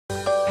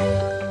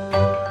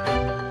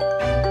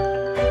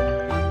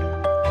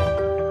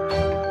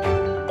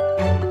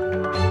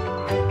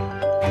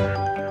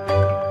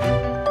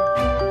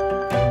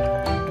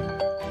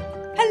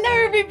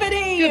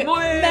Good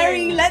morning.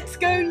 Merry Let's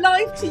Go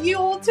Live to you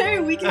all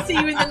too. We can see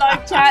you in the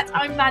live chat.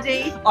 I'm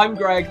Maddie. I'm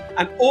Greg,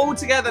 and all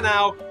together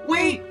now,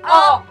 we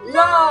are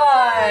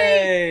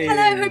live!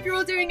 Hello, hope you're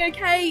all doing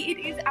okay. It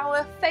is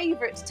our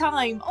favourite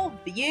time of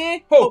the year.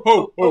 Ho,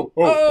 ho, ho, ho,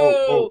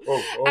 ho,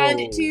 ho, ho.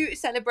 And to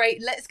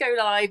celebrate Let's Go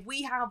Live,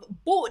 we have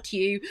bought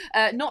you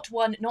not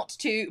one, not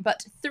two,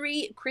 but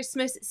 3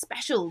 Christmas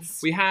specials.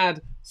 We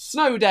had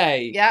Snow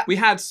Day. Yeah. We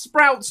had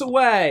Sprouts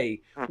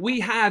Away. We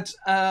had...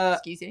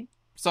 Excuse you.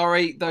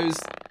 Sorry,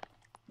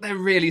 they're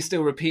really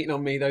still repeating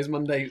on me, those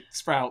Monday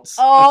Sprouts,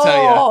 I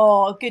tell you.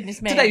 Oh, goodness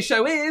me. Today's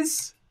show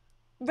is...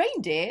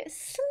 Reindeer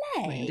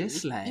Sleigh. Reindeer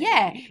Sleigh.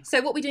 Yeah.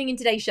 So what are we doing in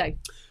today's show?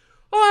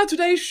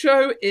 Today's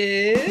show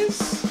is...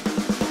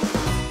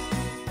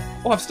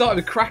 Oh, I've started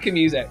with cracker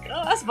music.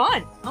 Oh, that's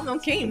fine. I'm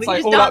keen. We It's can like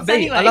just all dance upbeat.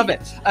 anyway. I love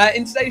it.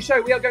 In today's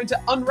show, we are going to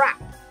unwrap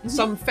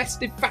some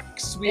festive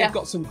facts. We have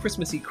got some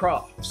Christmassy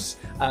crafts.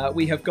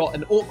 We have got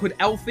an awkward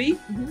Elfie.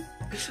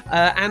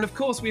 And of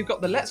course, we've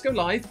got the Let's Go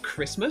Live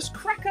Christmas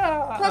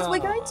cracker. Plus, we're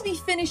going to be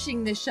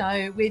finishing the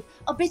show with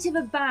a bit of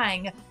a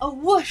bang, a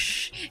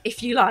whoosh,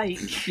 if you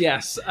like.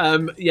 Yes,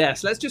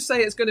 yes. Let's just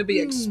say it's going to be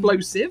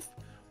explosive.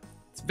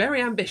 It's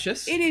very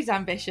ambitious. It is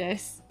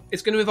ambitious.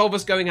 It's going to involve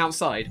us going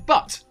outside,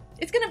 but...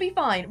 It's going to be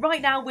fine.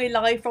 Right now, we're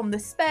live from the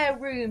Spare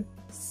Room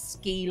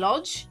Ski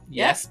Lodge.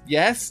 Yes,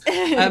 yes.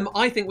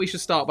 I think we should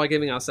start by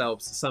giving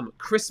ourselves some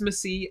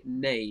Christmassy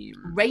names.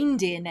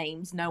 Reindeer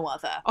names, no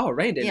other. Oh,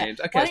 reindeer names.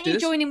 Okay, Why let's don't do you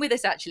this. join in with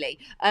us, actually?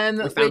 We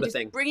We're found a just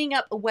thing. bringing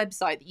up a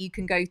website that you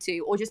can go to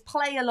or just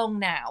play along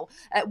now.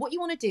 What you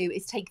want to do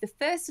is take the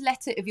first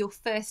letter of your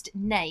first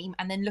name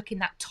and then look in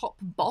that top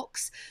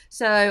box.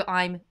 So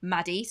I'm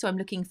Maddie, so I'm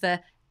looking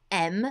for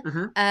M,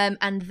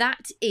 and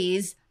that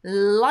is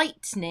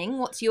Lightning.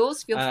 What's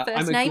yours for your first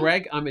I'm a name?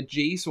 Greg, I'm a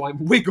G, so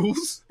I'm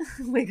Wiggles.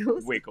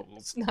 Wiggles.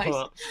 Wiggles. Nice.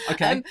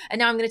 Okay. And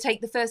now I'm going to take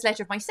the first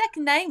letter of my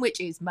second name,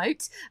 which is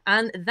Moat,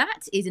 and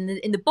that is in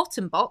the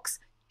bottom box,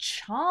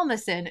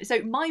 Charmerson.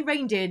 So my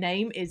reindeer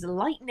name is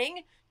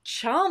Lightning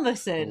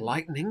Charmerson.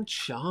 Lightning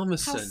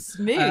Charmerson. How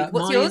smooth.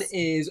 What's mine yours?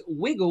 is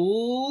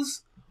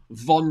Wiggles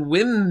Von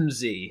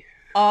Whimsy.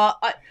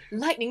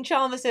 Lightning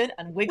Charmerson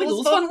and Wiggles,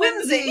 Wiggles Von Von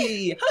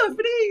Whimsy. Whimsy. Hello,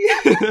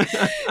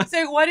 everybody.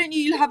 So why don't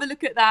you have a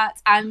look at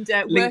that and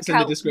Links work in the out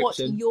what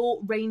description. your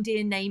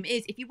reindeer name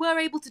is. If you were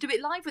able to do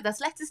it live with us,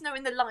 let us know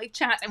in the live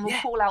chat and we'll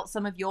call out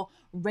some of your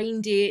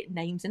reindeer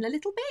names in a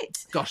little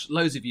bit. Gosh,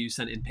 loads of you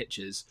sent in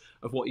pictures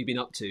of what you've been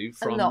up to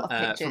from lot of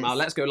pictures. from our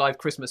Let's Go Live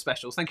Christmas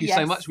specials. Thank you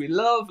so Yes. much. We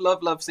love,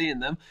 love, love seeing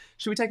them.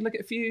 Should we take a look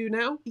at a few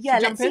now? Yeah,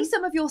 Should we let's jump see in?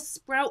 some of your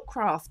sprout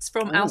crafts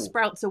from our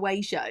Sprouts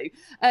Away show.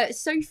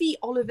 Sophie,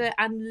 Oliver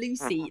and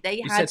Lucy, they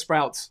You had... said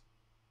Sprouts.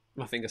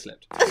 My finger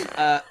slipped.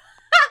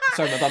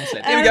 Sorry, my bum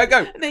slipped. Here we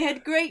go. They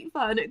had great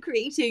fun at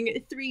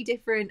creating 3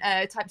 different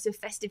types of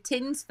festive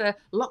tins for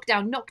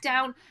Lockdown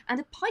Knockdown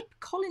and a pipe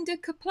colander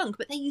kaplunk,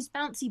 but they used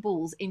bouncy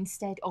balls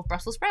instead of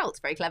Brussels sprouts.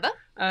 Very clever.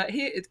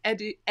 Here it's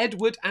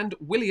Edward and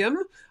William.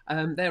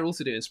 They're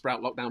also doing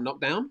Sprout Lockdown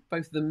Knockdown.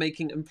 Both of them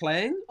making and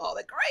playing. Oh,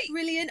 they're great.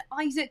 Brilliant.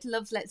 Isaac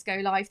loves Let's Go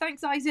Live.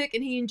 Thanks, Isaac.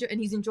 And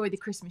he's enjoyed the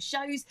Christmas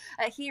shows.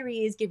 Here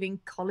he is giving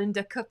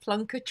colander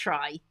kaplunk a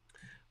try.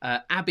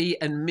 Abby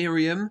and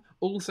Miriam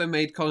also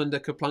made colander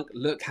kaplunk.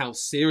 Look how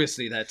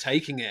seriously they're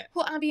taking it.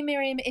 Well, Abby and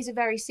Miriam is a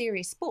very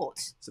serious sport.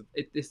 So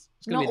it's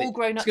Not all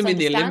grown-ups It's going to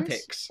be in the understand.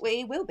 Olympics. Well,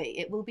 it will be.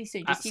 It will be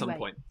soon. At Just you some wait.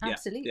 point. Yeah,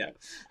 Absolutely.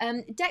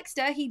 yeah.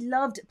 Dexter, he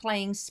loved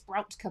playing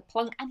Sprout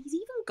Kaplunk, and he's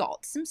even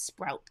got some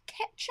Sprout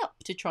ketchup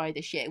to try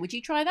this year. Would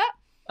you try that?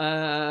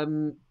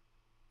 No.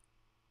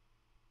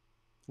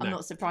 I'm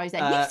not surprised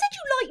there. You said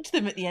you liked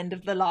them at the end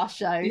of the last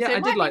show. Yeah, so it I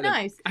might did be like them.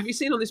 nice. Have you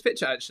seen on this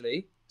picture,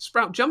 actually?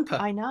 Sprout jumper.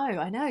 I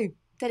know.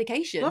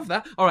 Dedication. Love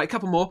that. All right, a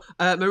couple more.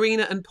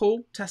 Marina and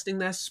Paul testing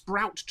their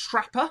Sprout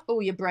Trapper.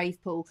 Oh, you're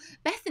brave, Paul.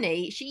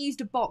 Bethany, she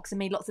used a box and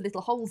made lots of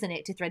little holes in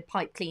it to thread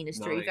pipe cleaners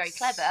through. Nice. Very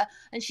clever.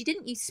 And she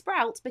didn't use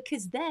sprouts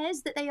because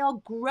theirs that they are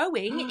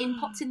growing in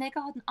pots in their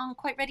garden aren't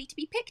quite ready to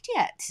be picked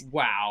yet.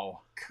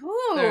 Wow.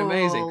 Cool. They're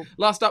amazing.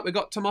 Last up, we've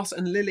got Tomas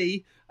and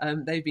Lily.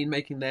 They've been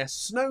making their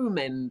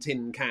snowmen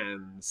tin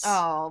cans.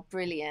 Oh,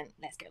 brilliant.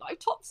 Let's Go Live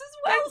tops as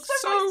well.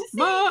 Thanks so nice to see.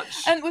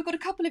 much. And we've got a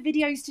couple of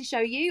videos to show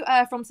you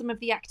from some of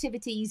the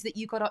activities that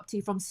you got up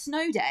to from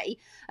Snow Day.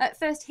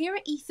 First, here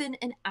are Ethan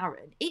and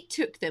Aaron. It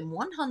took them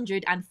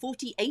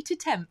 148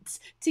 attempts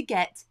to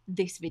get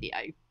this video.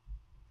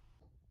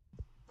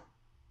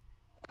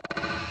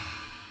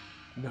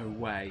 No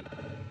way.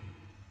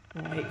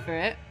 Wait for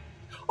it.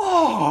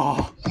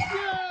 Oh!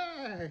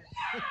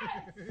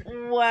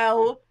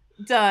 Well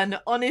done.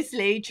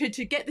 Honestly,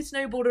 to get the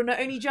snowboarder not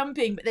only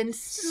jumping, but then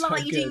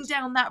sliding good.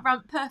 down that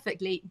ramp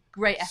perfectly.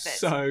 Great effort.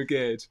 So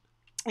good.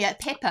 Yeah,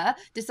 Pippa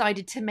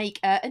decided to make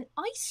an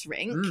ice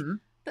rink,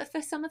 but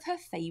for some of her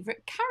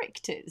favourite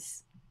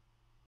characters.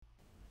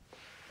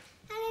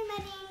 Hello,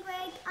 Maddie and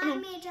Greg. I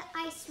made an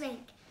ice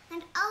rink,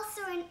 and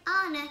Elsa and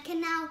Anna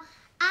can now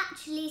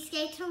actually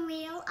skate on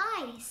real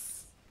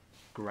ice.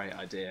 Great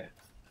idea.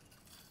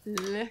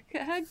 Look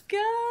at her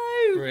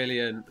go!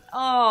 Brilliant.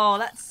 Oh,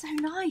 that's so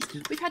nice.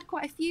 We've had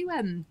quite a few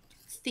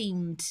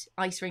themed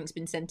ice rink's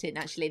been sent in,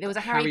 actually. There was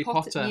a Harry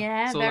Potter.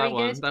 Yeah, Saw very that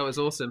one. good. That was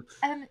awesome.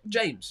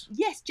 James.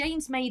 Yes,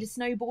 James made a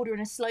snowboarder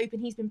and a slope,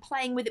 and he's been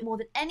playing with it more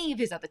than any of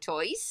his other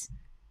toys.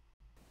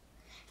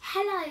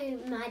 Hello,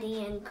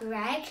 Maddie and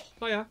Greg.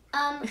 Hiya.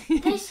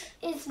 This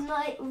is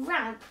my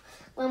ramp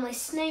where my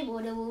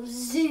snowboarder will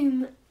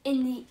zoom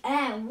in the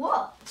air.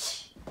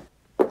 Watch.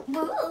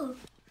 Whoa.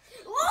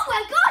 Oh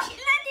my gosh, it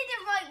landed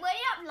the right way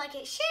up like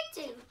it should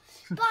do.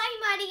 Bye,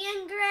 Maddie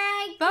and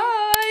Greg.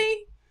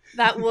 Bye!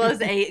 That was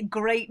a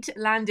great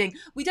landing.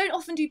 We don't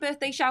often do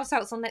birthday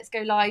shout-outs on Let's Go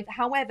Live.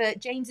 However,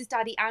 James's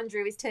daddy,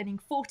 Andrew, is turning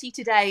 40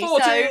 today.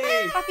 40! So,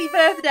 happy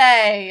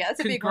birthday! That's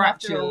a big one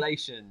after all.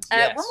 Congratulations.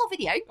 Yes. One more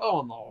video. Oh,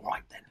 I'm all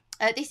right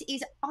then. This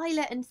is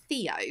Isla and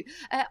Theo.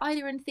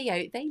 Isla and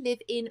Theo, they live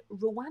in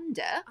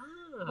Rwanda,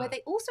 where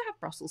they also have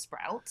Brussels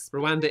sprouts.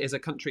 Rwanda is a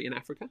country in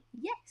Africa?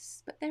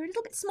 Yes, but they're a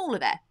little bit smaller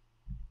there.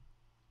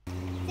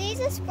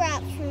 These are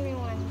sprouts from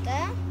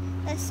Rwanda.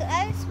 They're so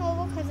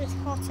small because it's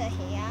hotter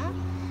here.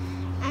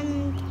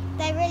 And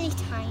they're really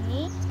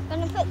tiny. I'm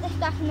going to put this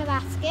back in the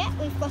basket.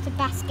 We've got a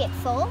basket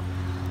full.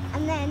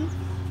 And then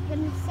I'm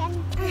going to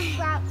send the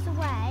sprouts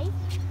away.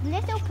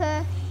 Little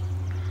push.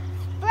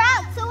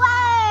 Sprouts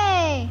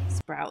away!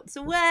 Sprouts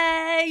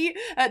away!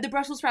 The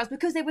Brussels sprouts,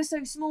 because they were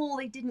so small,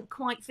 they didn't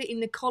quite fit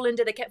in the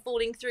colander. They kept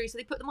falling through, so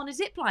they put them on a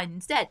zip line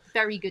instead.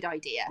 Very good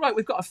idea. Right,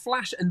 we've got a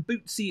Flash and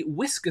Bootsy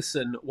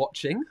Whiskerson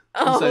watching.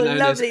 Oh, also known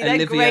lovely. as They're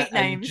Olivia great and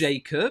names.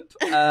 Jacob.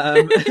 We've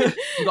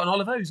got an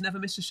Oliver who's never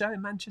missed a show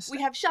in Manchester.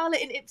 We have Charlotte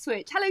in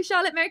Ipswich. Hello,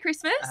 Charlotte. Merry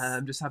Christmas.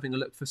 Just having a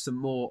look for some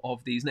more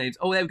of these names.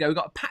 Oh, there we go. We've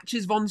got a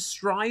Patches von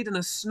Stride and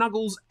a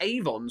Snuggles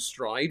Avon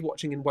Stride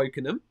watching in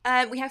Wokenham.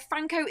 We have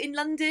Franco in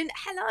London.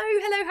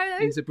 Hello.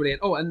 These are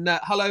brilliant. Oh, and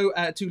hello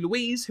to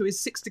Louise, who is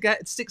 6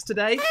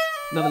 today.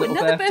 Another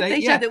another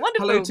birthday shout-out.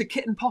 Wonderful. Hello to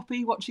Kit and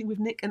Poppy watching with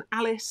Nick and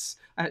Alice.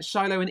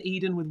 Shiloh and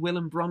Eden with Will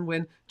and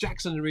Bronwyn.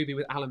 Jackson and Ruby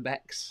with Alan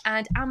Bex.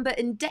 And Amber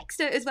and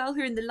Dexter as well,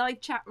 who are in the live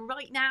chat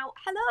right now.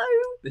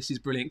 Hello. This is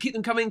brilliant. Keep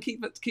them coming.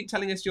 Keep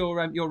telling us your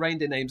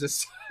reindeer names.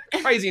 There's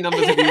crazy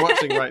numbers of you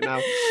watching right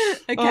now.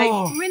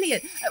 Okay,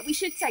 brilliant. We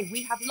should say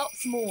we have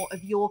lots more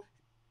of your...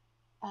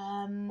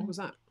 What was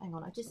that? Hang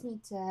on, I just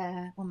need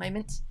to... One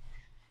moment.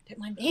 Don't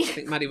mind me. I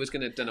think Maddie was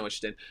going to... Don't know what she's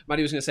doing.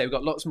 Maddie was going to say we've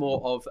got lots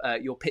more of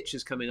your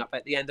pictures coming up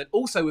at the end. And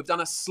also we've done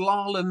a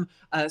slalom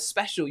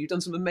special. You've done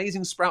some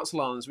amazing sprout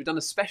slaloms. We've done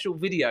a special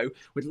video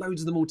with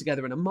loads of them all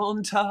together in a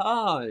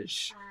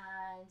montage.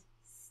 And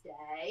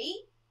stay.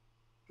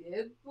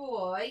 Good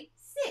boy.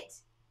 Sit.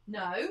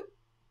 No.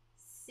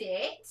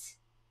 Sit.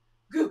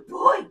 Good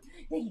boy.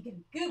 There you go.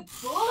 Good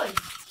boy.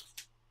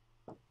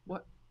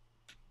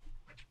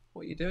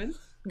 What are you doing?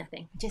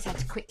 Nothing. Just had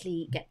to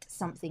quickly get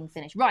something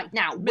finished. Right,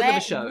 now, Middle of a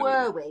show.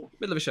 were we?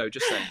 Middle of a show,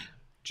 just saying.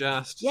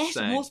 Yes,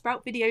 saying. more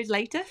sprout videos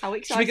later. How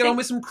exciting. Should we get on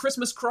with some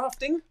Christmas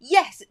crafting?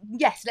 Yes,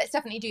 let's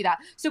definitely do that.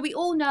 So we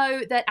all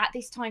know that at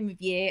this time of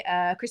year,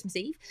 Christmas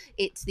Eve,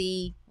 it's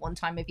the one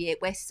time of year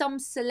where some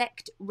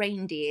select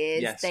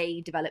reindeers, they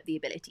develop the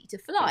ability to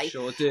fly. They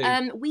sure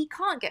do. We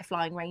can't get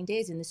flying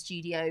reindeers in the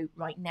studio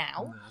right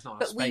now, No,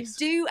 but we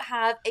do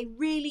have a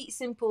really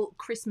simple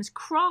Christmas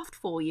craft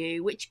for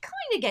you, which kind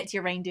of gets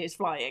your reindeers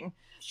flying.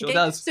 Sure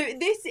does. So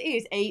this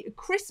is a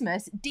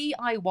Christmas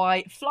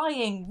DIY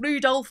flying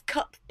Rudolph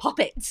Cup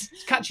puppet.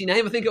 It's a catchy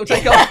name. I think it'll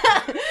take off.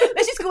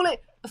 Let's just call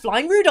it a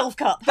flying Rudolph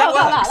Cup. How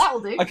about that?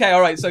 That'll do. Okay,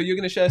 all right. So you're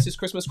going to show us this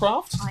Christmas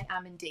craft? I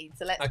am indeed.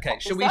 So let's. Okay.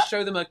 Shall we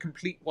show them a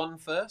complete one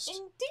first?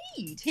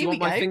 Indeed. Do you want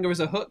my finger as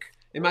a hook?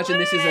 Imagine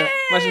this is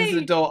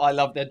a door. I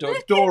love their door.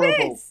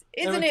 Adorable.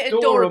 Isn't it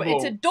adorable?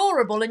 It's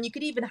adorable, and you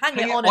could even hang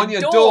it on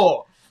your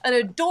door. An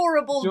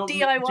adorable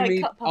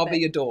DIY cup puppet. I'll be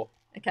your door.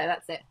 Okay,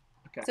 that's it.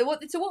 Okay.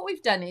 So what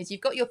we've done is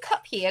you've got your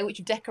cup here, which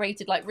you've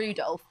decorated like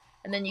Rudolph,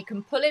 and then you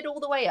can pull it all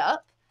the way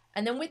up,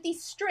 and then with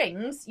these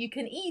strings, you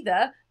can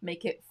either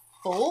make it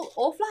fall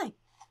or fly.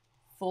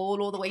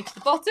 Fall all the way to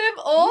the bottom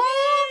or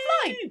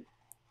fly.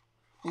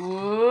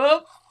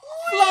 Whoop,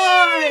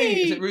 fly!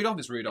 Is it Rudolph?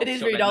 It's Rudolph. It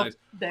is Rudolph.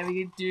 There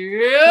we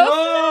go.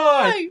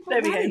 Fly!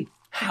 There we go.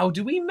 How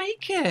do we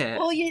make it?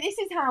 Well, this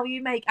is how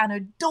you make an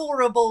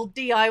adorable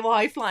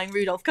DIY flying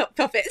Rudolph cup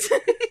puppet.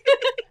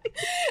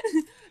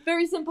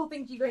 Very simple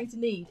things you're going to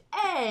need.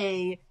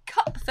 A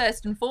cup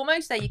first and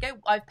foremost. There you go.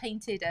 I've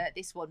painted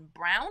this one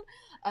brown.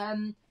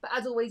 But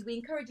as always, we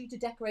encourage you to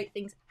decorate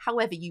things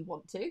however you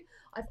want to.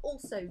 I've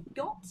also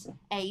got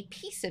a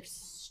piece of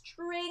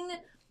string.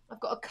 I've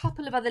got a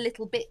couple of other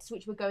little bits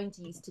which we're going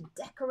to use to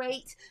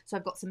decorate. So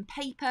I've got some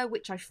paper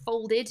which I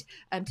folded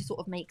to sort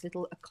of make a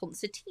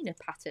concertina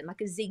pattern,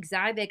 like a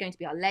zigzag. They're going to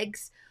be our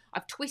legs.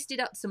 I've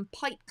twisted up some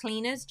pipe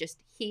cleaners just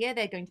here.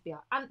 They're going to be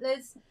our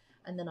antlers.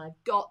 And then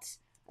I've got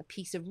a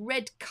piece of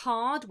red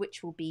card,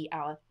 which will be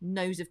our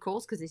nose, of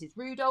course, because this is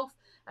Rudolph.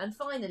 And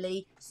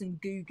finally, some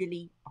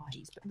googly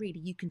eyes. But really,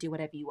 you can do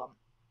whatever you want.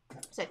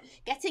 So,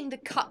 getting the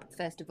cup,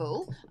 first of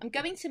all, I'm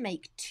going to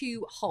make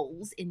 2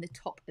 holes in the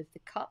top of the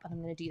cup. And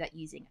I'm going to do that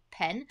using a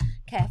pen.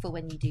 Careful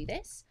when you do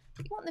this.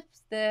 You want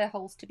the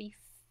holes to be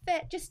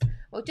just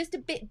a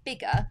bit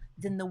bigger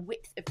than the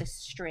width of the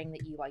string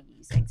that you are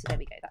using. So there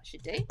we go, that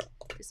should do.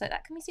 Just like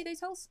that. Can we see those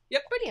holes?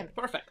 Yep. Brilliant.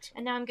 Perfect.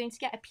 And now I'm going to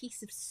get a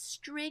piece of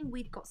string.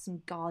 We've got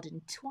some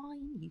garden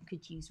twine. You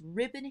could use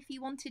ribbon if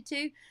you wanted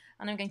to.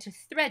 And I'm going to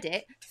thread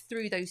it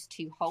through those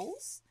 2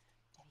 holes.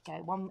 There we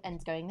go. One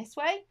end's going this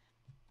way.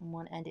 And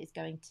one end is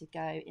going to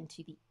go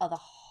into the other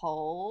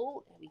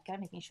hole. There we go,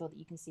 making sure that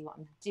you can see what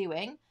I'm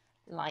doing.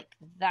 Like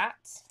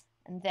that.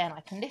 And then I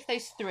can lift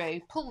those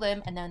through, pull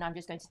them, and then I'm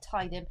just going to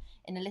tie them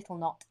in a little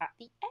knot at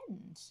the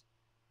end.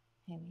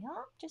 Here we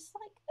are, just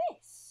like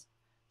this.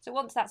 So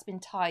once that's been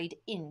tied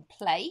in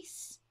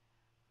place,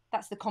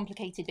 that's the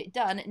complicated bit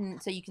done.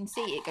 And so you can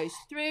see it goes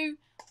through,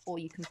 or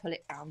you can pull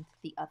it down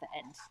the other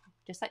end,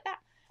 just like that.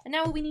 And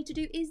now all we need to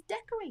do is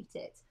decorate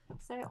it.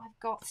 So I've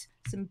got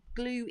some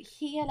glue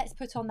here. Let's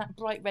put on that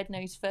bright red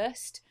nose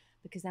first,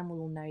 because then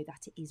we'll all know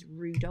that it is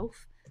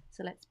Rudolph.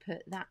 So let's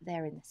put that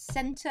there in the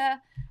centre.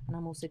 And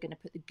I'm also going to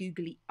put the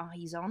googly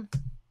eyes on.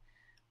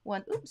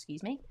 One, oops,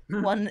 excuse me,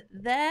 one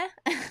there.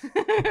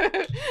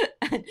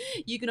 And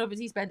you can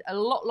obviously spend a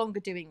lot longer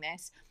doing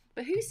this.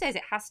 But who says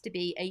it has to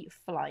be a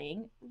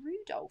flying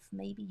Rudolph?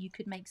 Maybe you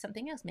could make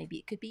something else. Maybe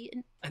it could be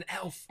an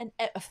elf.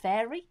 A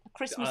fairy. A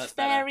Christmas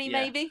fairy,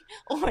 yeah. Maybe.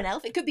 Or an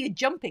elf. It could be a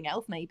jumping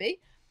elf, maybe.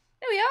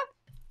 There we are.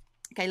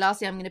 Okay,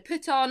 lastly, I'm going to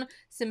put on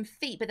some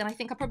feet. But then I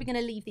think I'm probably going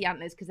to leave the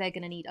antlers because they're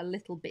going to need a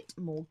little bit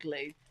more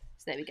glue.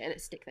 So there we go.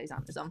 Let's stick those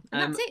antlers on.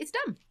 And that's it. It's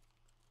done.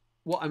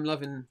 What I'm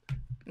loving...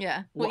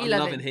 Yeah. What I'm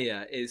loving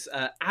here is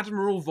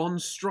Admiral von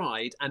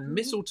Stride and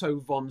Mistletoe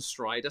von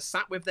Stride are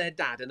sat with their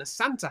dad in a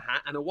Santa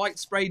hat and a white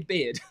sprayed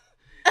beard.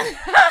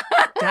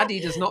 Daddy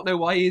does not know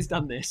why he has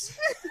done this.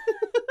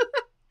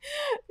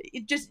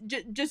 just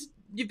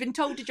you've been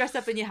told to dress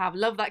up and you have.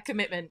 Love that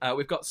commitment.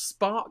 We've got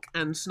Spark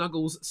and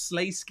Snuggles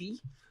SLEIGH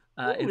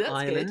in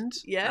Ireland.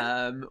 Good.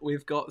 Yeah.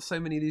 We've got so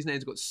many of these names.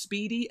 We've got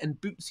Speedy and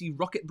Bootsy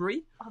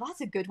Rocketberry. Oh,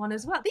 that's a good one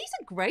as well. These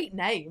are great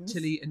names.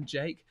 Tilly and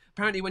Jake.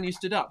 Apparently, when you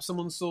stood up,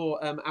 someone saw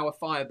our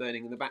fire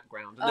burning in the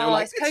background. And they were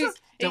like,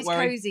 it's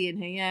cozy in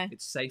here, yeah.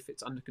 It's safe,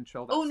 it's under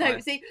control. Oh, no,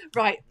 fire. See,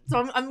 right.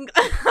 So I'm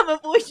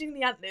avoiding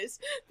the antlers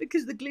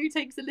because the glue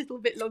takes a little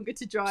bit longer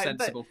to dry.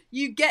 Sensible. But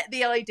you get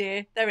the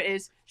idea. There it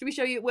is. Should we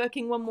show you it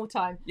working one more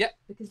time? Yep.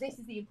 Because this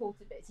is the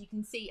important bit, so you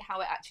can see how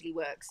it actually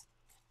works.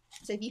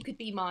 So if you could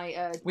be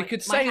my we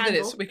could say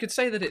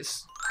that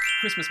it's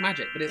Christmas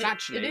magic, but it's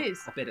actually it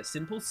is. A bit of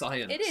simple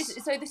science. It is.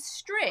 So the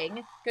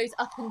string goes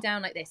up and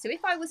down like this. So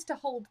if I was to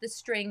hold the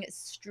string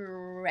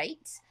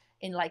straight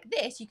in like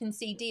this, you can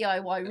see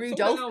DIY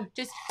Rudolph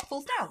just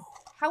falls down.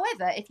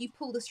 However, if you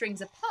pull the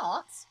strings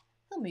apart,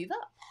 they'll move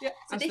up. Yeah.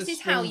 So this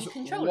is how you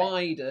control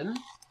widen,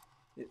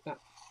 that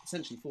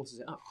essentially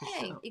forces it up.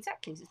 Yeah,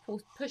 exactly. So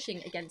it's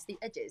pushing against the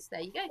edges. There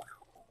you go.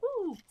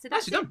 Ooh, so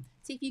that's it. Done.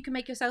 See if you can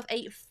make yourself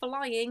a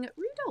flying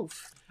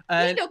Rudolph.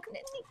 Neat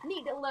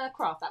little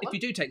craft, that one. If you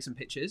do take some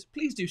pictures,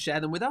 please do share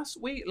them with us.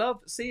 We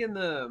love seeing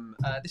them.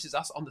 This is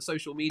us on the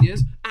social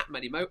medias, at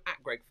Maddie Mo, at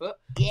Gregfoot.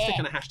 Yeah. Stick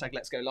on a hashtag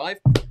Let's Go Live.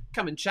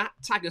 Come and chat.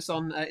 Tag us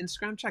on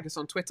Instagram. Tag us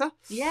on Twitter.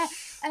 Yeah.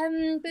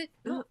 But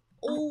not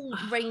all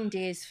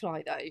reindeers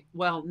fly, though.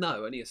 Well,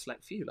 no, only a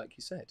select few, like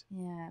you said.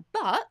 Yeah.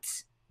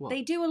 But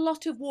they do a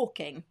lot of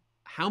walking.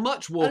 How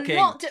much walking?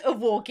 A lot of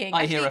walking.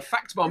 I hear a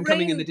fact bomb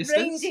coming in the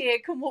distance. Reindeer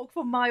can walk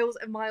for miles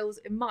and miles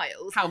and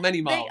miles. How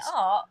many miles? They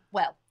are,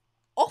 well,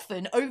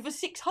 often over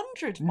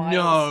 600 miles.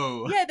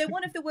 No. Yeah, they're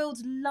one of the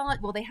world's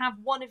they have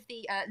one of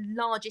the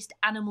largest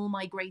animal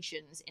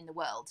migrations in the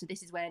world. So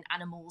this is when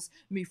animals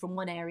move from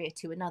one area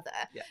to another.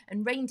 Yeah.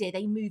 And reindeer,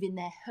 they move in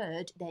their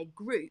herd, their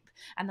group,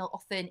 and they'll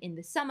often in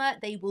the summer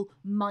they will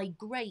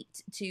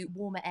migrate to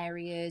warmer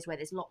areas where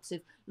there's lots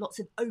of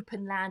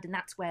open land, and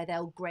that's where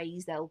they'll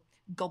graze, they'll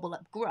gobble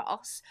up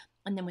grass.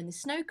 And then when the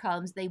snow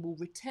comes, they will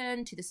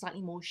return to the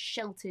slightly more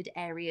sheltered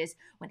areas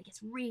when it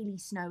gets really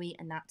snowy,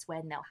 and that's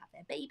when they'll have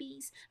their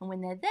babies. And when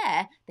they're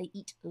there, they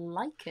eat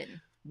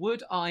lichen.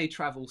 Would I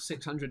travel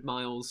 600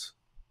 miles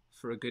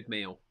for a good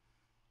meal?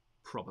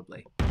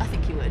 Probably. I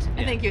think you would. Yeah.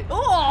 I think you would.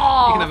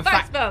 Oh, you can have a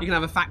fact bomb. You can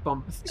have a fact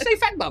bomb. Say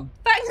fact bomb.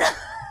 Fact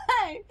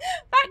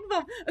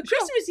bomb. A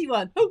Christmassy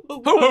one. Ho,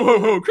 ho, ho, ho, ho,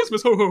 ho.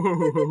 Christmas. Ho, ho, ho,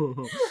 ho, ho,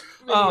 ho.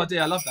 Oh,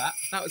 dear. I love that.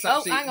 That was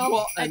actually... Oh, hang on.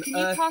 What can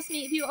you pass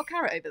me... Have you got a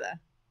carrot over there?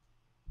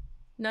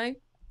 No?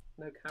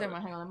 No carrot. Don't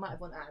worry, hang on. I might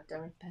have one. Don't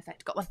worry.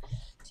 Perfect. Got one.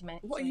 2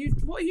 minutes. What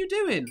are you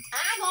doing?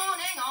 Hang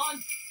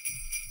on.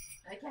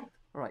 Okay.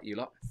 All right, you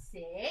lot.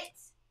 Sit.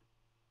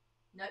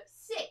 No,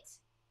 sit.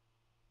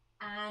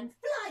 And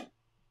fly.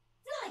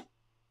 Fly.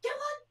 Go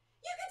on.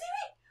 You can do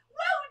it.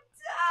 Well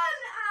done.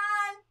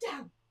 And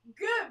down.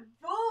 Good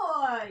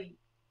boy.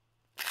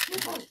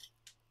 Good boy.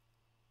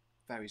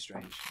 Very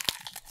strange.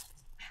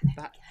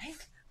 Okay.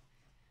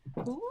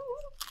 Ooh,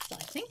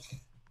 exciting.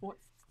 What?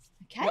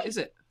 Okay. What is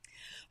it?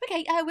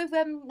 Okay, with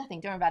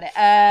nothing. Don't worry about it.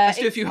 Let's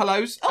do a few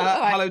hellos.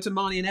 Right. Hello to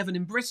Marnie and Evan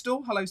in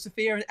Bristol. Hello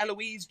Sophia and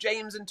Eloise,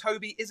 James and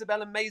Toby,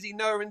 Isabel and Maisie,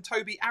 Noah and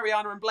Toby,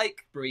 Ariana and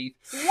Blake. Breathe.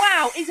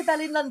 Wow,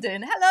 Isabel in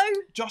London.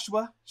 Hello.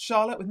 Joshua,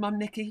 Charlotte with Mum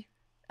Nikki.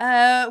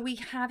 We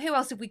have, who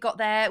else have we got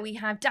there? We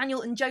have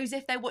Daniel and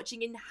Joseph. They're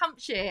watching in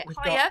Hampshire. We've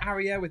Hiya. got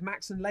Aria with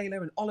Max and Layla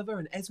and Oliver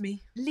and Esme.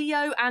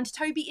 Leo and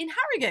Toby in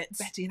Harrogate.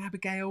 Betty and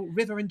Abigail,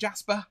 River and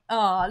Jasper.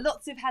 Ah,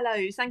 lots of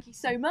hellos. Thank you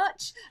so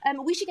much.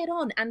 We should get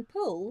on and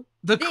pull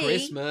The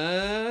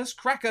Christmas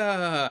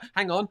cracker.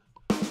 Hang on.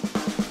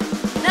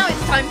 Now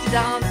it's time to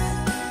dance.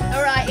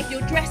 All right, if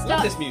you're dressed Love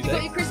up, this music. you've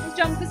got your Christmas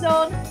jumpers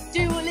on,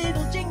 do a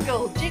little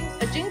jingle.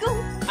 A jingle?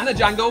 And a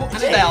jangle and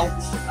a bell.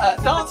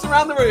 Dance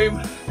around the room.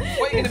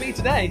 What are you going to be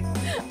today?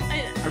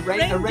 A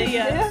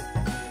reindeer?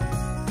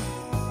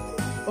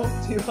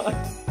 Oh, too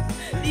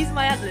high. These are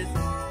my antlers.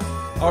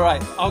 All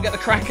right, I'll get the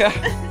cracker.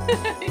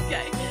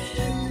 Okay.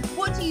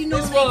 What do you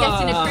normally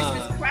get in a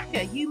Christmas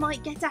cracker? You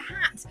might get a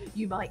hat,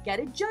 you might get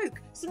a joke,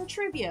 some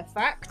trivia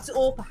facts,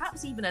 or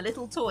perhaps even a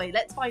little toy.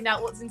 Let's find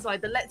out what's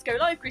inside the Let's Go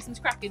Live Christmas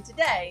cracker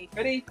today.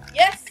 Ready?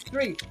 Yes.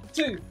 3,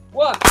 2,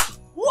 1.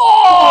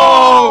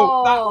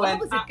 Whoa! That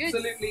went was a good...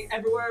 absolutely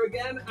everywhere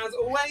again, as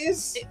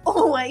always. It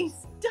always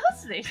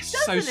does this,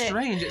 doesn't It's so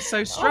strange. It's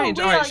so strange.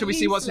 we All right, are shall we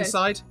see what's useless.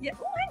 inside? Yeah.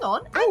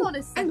 Oh, hang on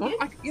a second. Hang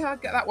on. Yeah, I'll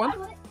get that one.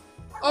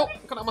 Oh,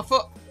 got it on my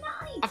foot.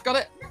 Nice. I've got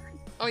it.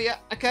 Oh, yeah.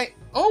 Okay.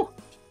 Oh.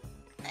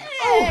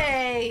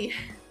 Hey!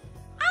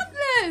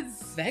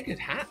 Antlers! They're good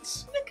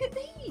hats. Look at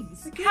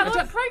these. They're good. How I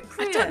don't-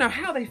 appropriate. I don't know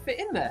how they fit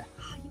in there.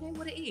 You know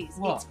what it is?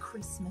 What? It's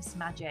Christmas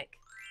magic.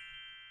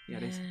 Yeah,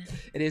 it is.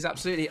 It is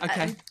absolutely.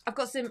 Okay. I've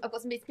got some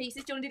bits and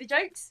pieces. Do you want to do the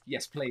jokes?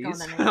 Yes, please. Go on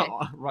then, okay.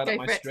 Right Go up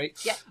my for it. street.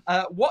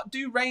 Yeah. What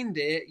do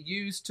reindeer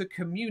use to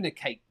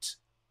communicate?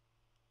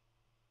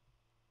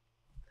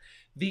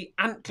 The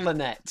antler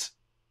net.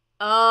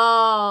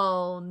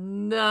 Oh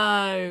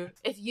no!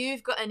 If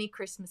you've got any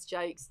Christmas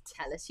jokes,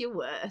 tell us your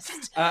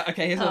worst.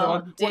 Okay, here's another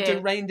one. What do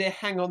dear. reindeer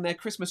hang on their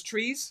Christmas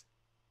trees?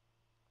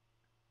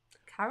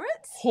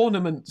 Carrots?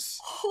 Ornaments.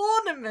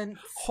 Ornaments.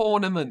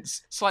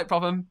 Ornaments. Slight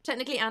problem.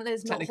 Technically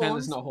antlers, not Technically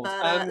horns. antlers, not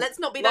horns. But, let's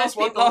not be those Last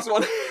one. people. Last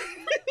one.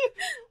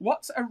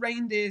 What's a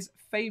reindeer's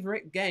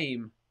favourite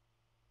game?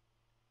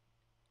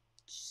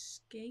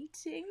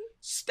 Skating?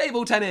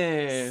 Stable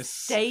tennis.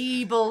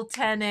 Stable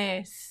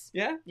tennis.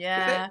 Yeah?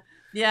 Yeah.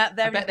 Yeah,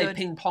 very I bet good. they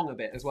ping pong a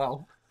bit as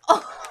well.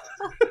 Oh.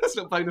 That's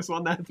a bonus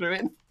one there, threw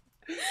in.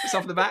 Just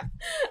off the back.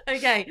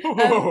 Okay,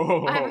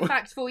 I have a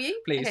fact for you.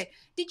 Please. Okay.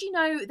 Did you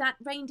know that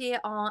reindeer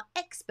are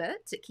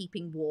experts at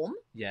keeping warm?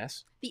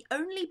 Yes. The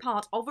only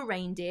part of a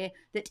reindeer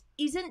that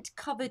isn't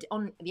covered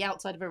on the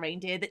outside of a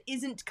reindeer that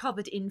isn't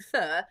covered in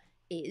fur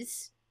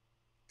is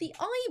the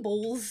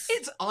eyeballs.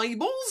 It's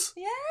eyeballs?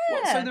 Yeah.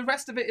 What, so the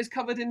rest of it is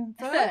covered in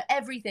fur? Fur,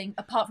 everything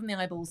apart from the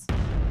eyeballs.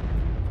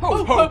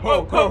 Ho, ho,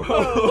 ho, ho,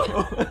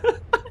 ho.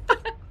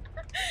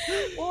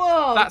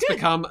 Whoa, That's good.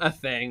 become a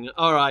thing.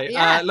 All right.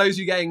 Yeah. Loads of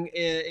you getting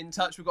in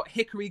touch. We've got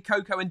Hickory,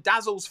 Cocoa and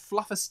Dazzle's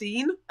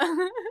Flufferstein. Have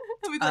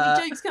we got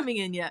any jokes coming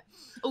in yet?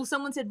 Oh,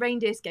 someone said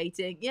reindeer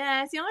skating.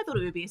 Yeah, see, I thought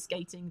it would be a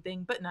skating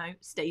thing, but no,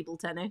 stable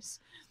tennis.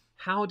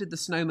 How did the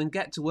snowman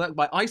get to work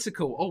by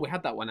icicle? Oh, we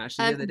had that one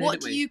actually the other day, What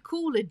didn't do we? you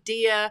call a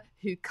deer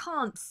who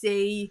can't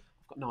see?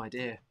 I've got no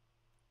idea.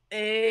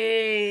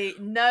 Hey,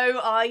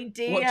 no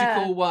idea. What do you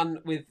call one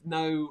with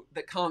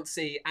that can't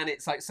see and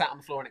it's like sat on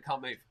the floor and it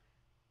can't move?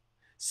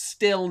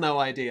 Still no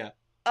idea.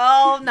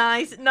 Oh,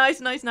 nice.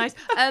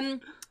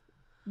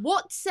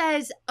 What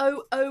says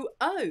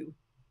O-O-O?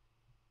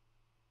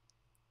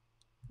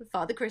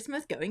 Father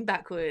Christmas going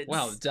backwards.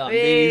 Well done.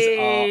 Hey.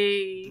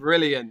 These are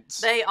brilliant.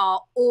 They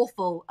are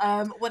awful.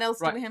 What else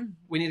Right. do we have?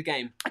 We need a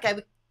game.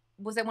 Okay,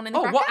 was there one in the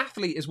Oh, bracket? what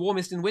athlete is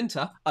warmest in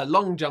winter? A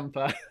long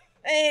jumper.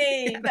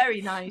 Hey,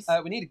 very nice.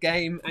 We need a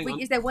game. Hang on.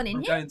 Is there one in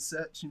I'm here? going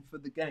searching for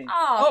the game.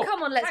 Oh,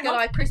 come on, let's hang go on.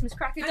 live Christmas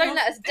cracker. Hang Don't on,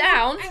 let us hang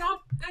on, down.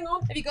 Hang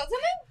on. Have you got something?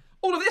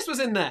 All of this was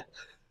in there.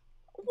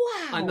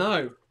 Wow. I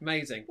know.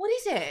 Amazing. What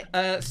is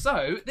it?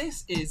 So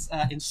this is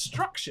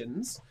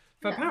instructions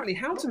for Yeah. apparently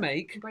how to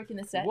make I'm breaking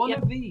the set. one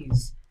Yep. of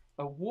these.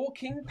 A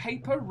walking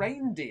paper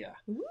reindeer.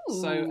 Ooh.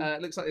 So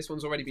it looks like this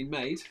one's already been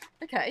made.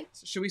 Okay.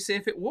 So shall we see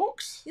if it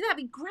walks? Yeah, that'd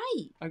be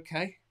great.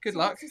 Okay. Good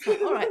luck.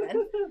 All right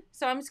then.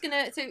 So I'm just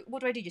gonna. So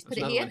what do I do? Just put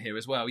There's it another here. one here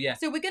as well. Yeah.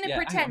 So we're gonna Yeah,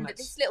 hang pretend on, that let's-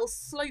 this little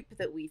slope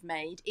that we've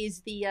made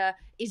is the a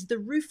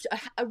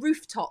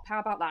rooftop. How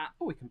about that?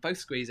 Oh, we can both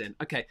squeeze in.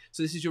 Okay.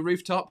 So this is your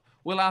rooftop.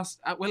 Will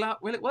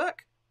it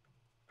work?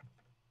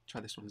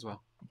 Try this one as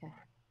well. Okay.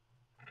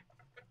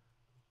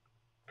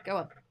 Go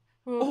on.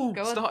 Oh,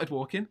 go on. started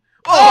walking.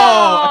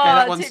 Oh, okay.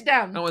 That one's tip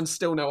down. That one's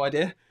still no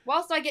idea.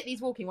 Whilst I get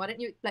these walking, why don't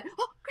you like?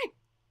 Oh, great.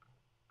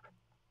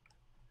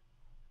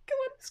 Go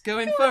on. It's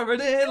going for a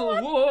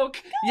little walk.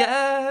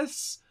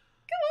 Yes.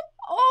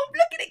 Oh,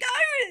 look at it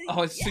go!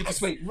 Oh, it's super Yes.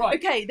 sweet.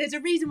 Right. Okay, there's a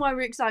reason why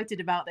we're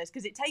excited about this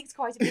because it takes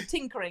quite a bit of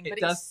tinkering, It but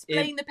does.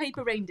 explain the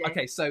paper reindeer.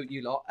 Okay, so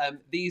you lot,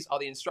 these are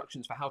the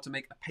instructions for how to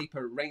make a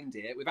paper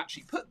reindeer. We've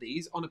actually put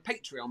these on a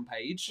Patreon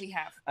page, We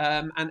have.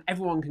 and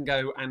everyone can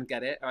go and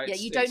get it. Right? Yeah,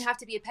 you don't have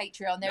to be a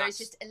Patreon. There is That's-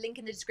 just a link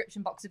in the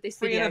description box of this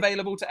free video. and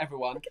available to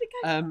everyone. Look at it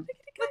go.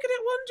 Look at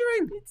it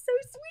wandering. It's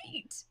so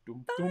sweet.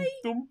 Dum, Bye.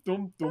 dum,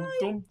 dum, dum,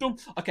 dum, dum.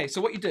 Okay,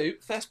 so what you do?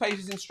 First page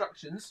is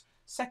instructions.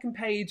 Second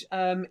page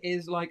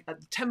is like a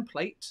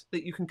template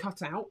that you can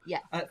cut out. Yeah.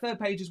 Third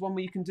page is one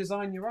where you can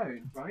design your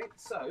own, right?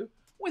 So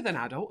with an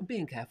adult, and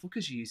being careful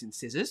because you're using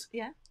scissors.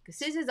 Yeah, because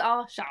scissors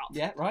are sharp.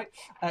 Yeah, right.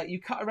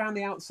 You cut around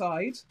the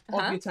outside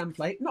of your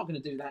template. Not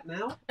going to do that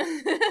now.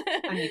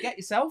 And you get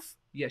yourself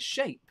your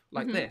shape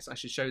like this. I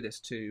should show this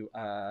to.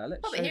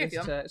 Let's Pop it show here this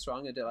if you want. So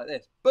I'm going to do it like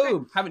this.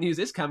 Boom! Haven't used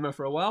this camera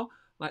for a while.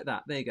 Like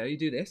that. There you go. You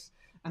do this,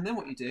 and then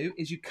what you do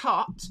is you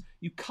cut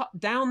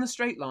down the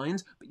straight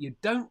lines, but you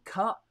don't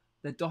cut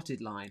the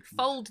dotted line.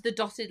 Fold the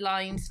dotted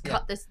lines.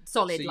 Cut the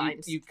solid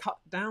lines. You cut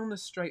down the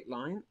straight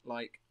line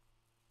like.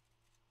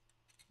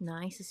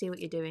 Nice to see what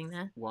you're doing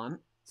there. One.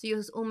 So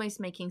you're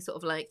almost making sort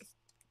of like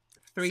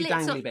three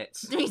dangly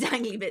bits. 3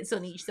 dangly bits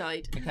on each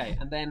side. Okay,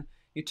 and then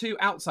your 2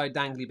 outside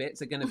dangly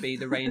bits are going to be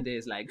the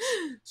reindeer's legs.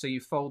 So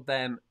you fold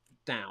them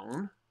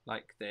down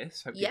like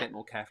this, hopefully a bit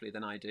more carefully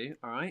than I do,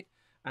 all right?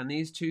 And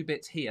these 2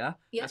 bits here,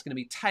 that's going to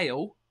be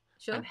tail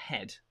and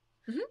head.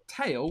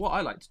 Tail, what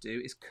I like to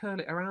do is curl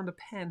it around a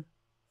pen.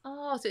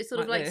 Oh, so it sort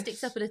of like this.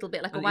 sticks up a little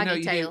bit like a And,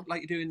 waggy tail.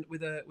 like you're doing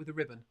with a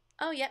ribbon.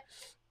 Oh, yeah.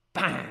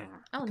 Bang!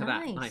 Oh, Look at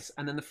nice. that. Nice.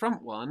 And then the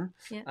front one,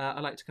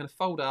 I like to kind of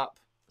fold up,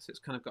 so it's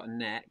kind of got a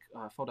neck.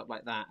 Fold up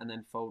like that, and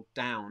then fold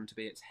down to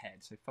be its head.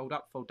 So fold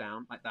up, fold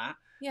down like that.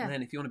 Yeah. And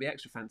then if you want to be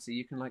extra fancy,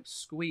 you can like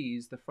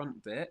squeeze the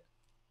front bit,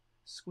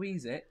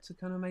 squeeze it to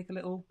kind of make a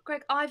little.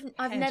 Greg, I've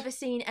never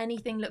seen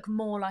anything look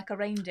more like a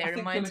reindeer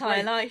in my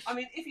entire life. I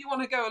mean, if you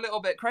want to go a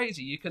little bit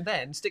crazy, you can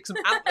then stick some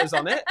antlers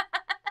on it,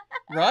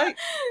 right?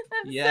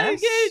 That's so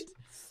good.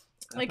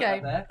 Okay.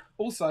 There.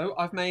 Also,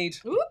 I've made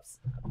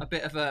a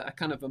bit of a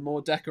kind of a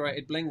more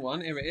decorated bling one.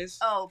 Here it is.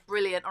 Oh,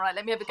 brilliant. All right,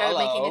 let me have a go at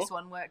making this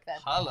one work then.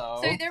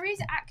 Hello. So there is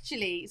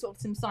actually sort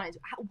of some science.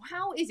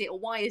 How is it or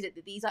why is it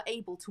that these are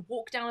able to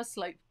walk down a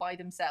slope by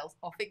themselves?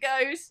 Off it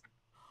goes.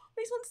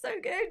 This one's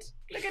so good.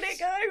 Look at it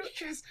go.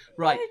 Yes.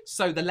 Right.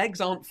 So the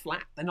legs aren't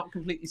flat. They're not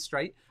completely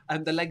straight.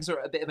 The legs are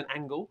at a bit of an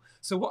angle.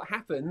 So what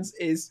happens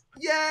is,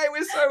 yay,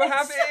 we're so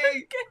happy.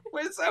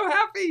 We're so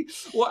happy.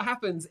 What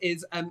happens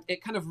is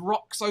it kind of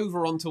rocks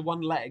over onto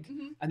one leg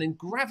and then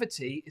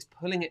gravity is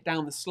pulling it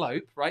down the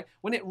slope, right?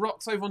 When it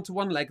rocks over onto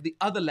one leg, the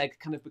other leg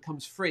kind of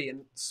becomes free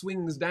and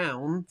swings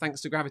down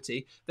thanks to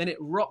gravity. Then it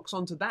rocks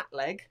onto that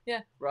leg,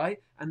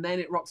 right? And then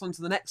it rocks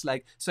onto the next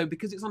leg. So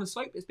because it's on a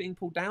slope, it's being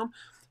pulled down.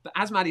 But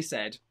as Maddie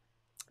said,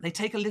 they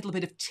take a little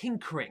bit of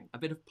tinkering, a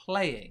bit of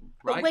playing,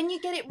 right? But when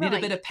you get it right, need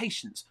a bit of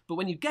patience. But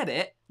when you get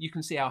it, you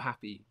can see how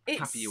happy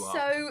you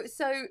are.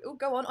 So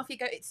go on, off you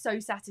go. It's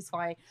so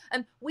satisfying.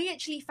 We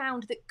actually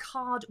found that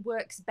card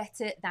works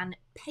better than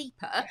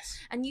paper,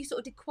 and you sort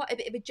of did quite a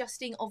bit of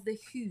adjusting of the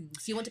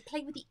hooves. You want to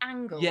play with the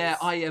angles. Yeah,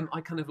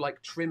 I kind of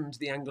like trimmed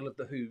the angle of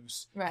the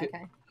hooves. Right.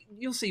 Okay.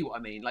 You'll see what I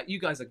mean. Like,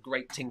 you guys are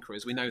great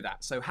tinkerers, we know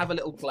that. So have a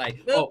little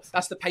play. Oh,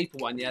 that's the paper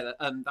one. Yeah,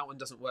 that one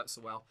doesn't work so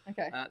well.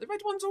 Okay. The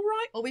red one's all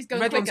right. Always go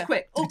quicker. The red one's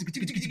quick. Oh.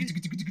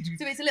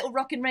 So it's a little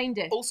rockin'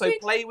 reindeer. Also,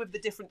 play with the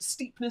different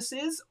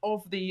steepnesses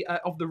of the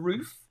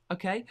roof.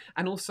 Okay,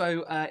 and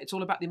also it's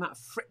all about the amount of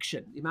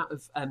friction,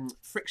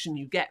 friction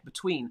you get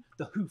between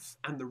the hoof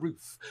and the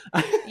roof.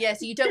 Yeah,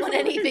 so you don't want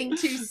anything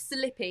too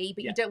slippy,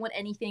 but you don't want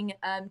anything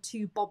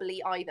too bobbly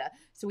either.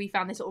 So we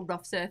found this sort of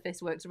rough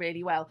surface works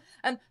really well.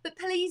 But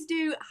please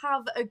do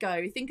have a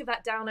go. Think of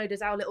that download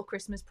as our little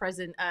Christmas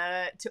present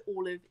to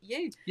all of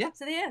you. Yeah.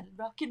 So there,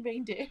 rockin'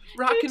 reindeer.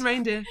 Rockin'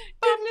 reindeer.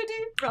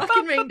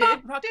 Rockin'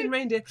 reindeer. Rockin'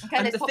 reindeer. Okay,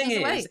 and the thing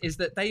is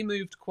that they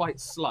moved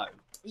quite slow.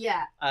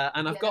 Yeah.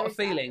 And I've got a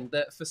feeling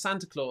that for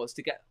Santa Claus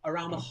to get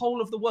around the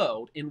whole of the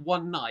world in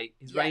one night,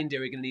 his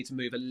reindeer are going to need to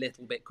move a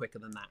little bit quicker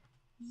than that.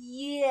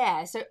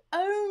 Yeah, so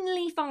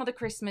only Father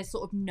Christmas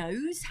sort of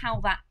knows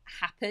how that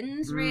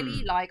happens,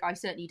 really. Like, I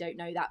certainly don't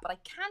know that, but I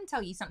can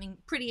tell you something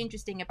pretty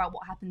interesting about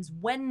what happens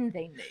when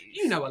they move.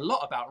 You know a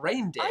lot about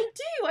reindeer. I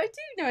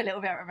do know a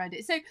little bit about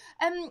reindeer. So,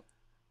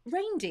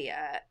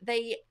 reindeer,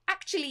 they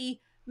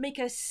actually make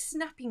a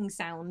snapping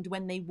sound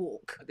when they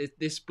walk.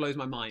 This blows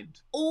my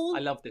mind. I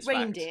love this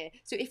reindeer. fact.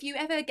 So if you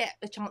ever get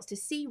a chance to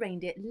see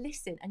reindeer,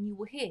 listen and you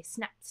will hear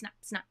snap, snap,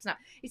 snap, snap.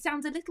 It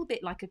sounds a little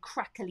bit like a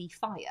crackly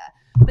fire,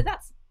 but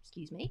that's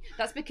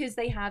because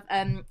they have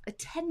a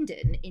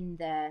tendon in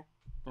their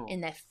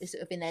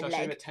sort of in their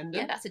leg. A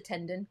tendon? Yeah, that's a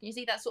tendon. You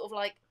see that sort of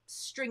like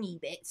stringy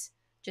bit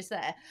just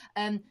there.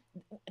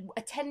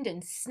 A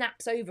tendon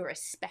snaps over a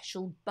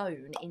special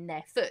bone in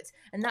their foot,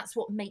 and that's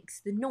what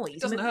makes the noise.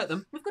 It doesn't hurt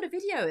them. We've got a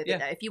video of it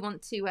though, if you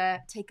want to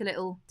take a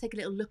little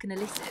look and a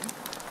listen.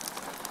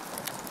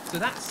 So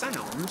that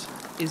sound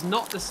is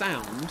not the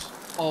sound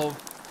of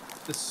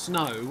the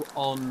snow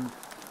on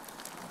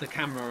the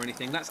camera or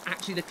anything. That's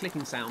actually the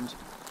clicking sound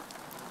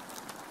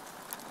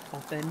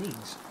of their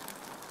knees.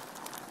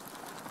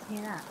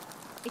 Hear that?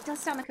 It does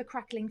sound like a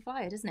crackling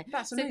fire, doesn't it?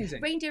 That's amazing.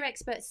 So reindeer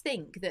experts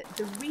think that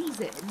the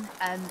reason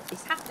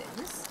this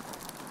happens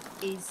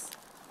is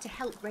to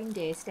help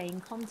reindeer stay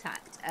in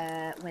contact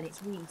when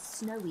it's really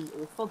snowy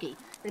or foggy.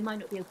 They might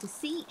not be able to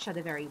see each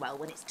other very well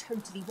when it's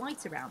totally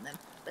white around them,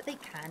 but they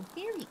can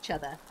hear each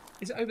other.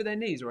 Is it over their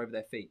knees or over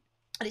their feet?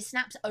 And it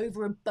snaps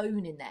over a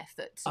bone in their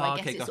foot, so I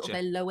guess it's sort of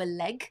their lower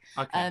leg.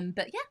 Okay.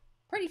 But yeah.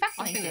 Pretty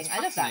I think fascinating. it's I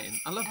love that. fascinating.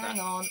 I love that. Hang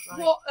on. Right,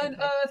 What on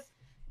okay. earth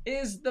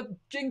is the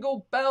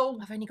jingle bell?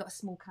 I've only got a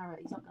small carrot.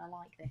 He's not going to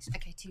like this.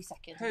 Okay, 2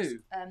 seconds. Who?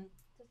 Don't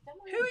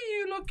Who are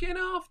you looking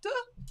after?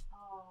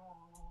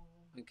 Oh.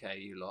 Okay,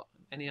 you lot.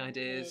 Any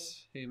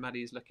ideas who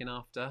Maddie's looking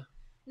after?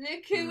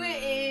 Look who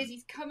it is.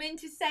 He's coming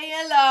to say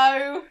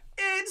hello.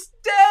 It's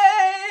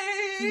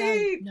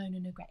Dave! No,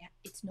 Greg.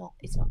 It's not.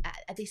 It's not.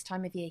 At this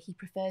time of year, he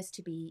prefers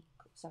to be.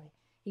 Sorry.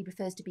 He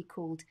prefers to be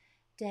called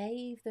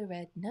Dave the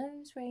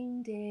Red-Nosed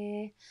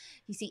Reindeer.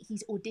 You see,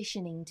 he's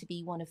auditioning to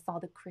be one of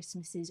Father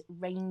Christmas's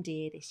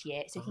reindeer this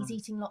year. So he's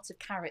eating lots of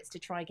carrots to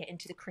try and get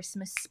into the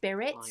Christmas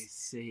spirit. I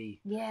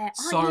see. Yeah.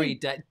 Sorry,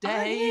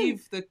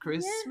 Dave the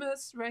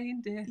Christmas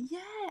reindeer. Yeah.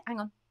 Hang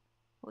on.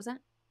 What was that?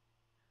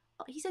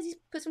 Oh, he says he's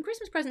put some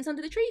Christmas presents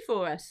under the tree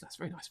for us. That's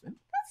very nice of him.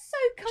 That's so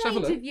Let's have a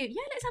kind look. of you.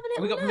 Yeah, let's have a little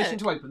Have we got look. permission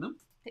to open them?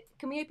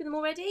 Can we open them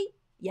already?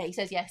 Yeah, he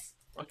says yes.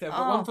 Okay, I've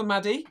got one for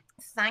Maddie.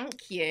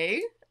 Thank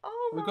you.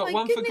 Oh, We've my got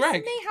one for goodness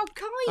Greg. me, how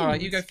kind. All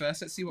right, you go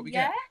first. Let's see what we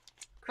Yeah. get.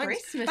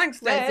 Christmas Thanks,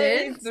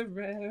 presents. Dave the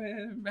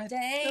red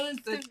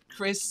Dave the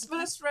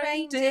Christmas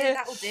Reindeer. reindeer.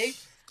 That'll do.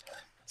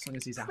 As long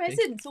as he's happy.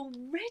 Presents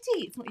already.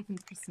 It's not even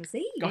Christmas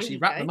Eve. Gosh, Here he we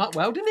wrapped go. them up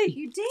well, didn't he?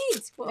 You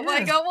did. What have Yeah.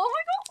 I got? What have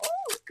I got?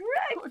 Oh,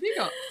 Greg. What have you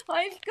got?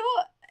 I've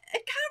got a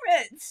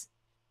carrot.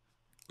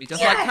 He does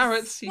Yes! like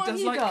carrots. He What have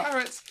does you like got?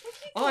 carrots. What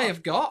have you got? I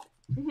have got.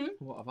 Mhm.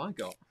 What have I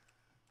got?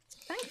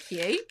 Thank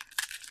you.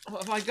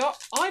 What have I got?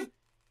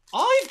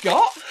 I've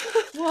got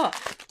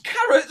What?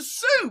 carrot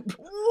soup.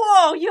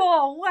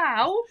 Whoa,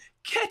 wow.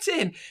 Get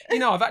in. You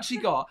know, I've actually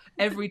got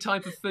every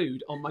type of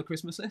food on my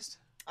Christmas list.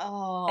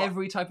 Oh,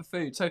 Every type of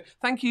food. So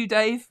thank you,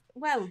 Dave,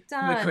 well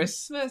done. the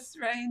Christmas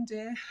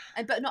reindeer.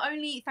 But not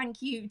only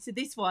thank you to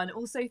this one,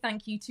 also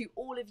thank you to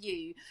all of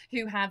you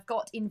who have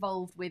got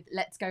involved with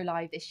Let's Go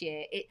Live this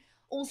year. It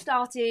all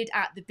started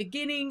at the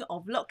beginning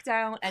of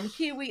lockdown, and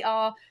here we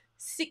are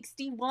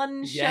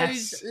 61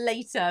 Yes. shows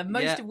later,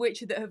 most Yeah. of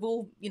which that have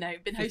all, been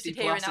 50 hosted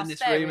here in plus our in this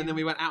spare room, and then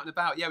we went out and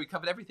about. Yeah, we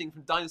covered everything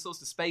from dinosaurs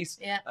to space,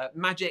 Yeah.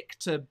 magic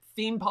to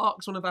theme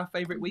parks. One of our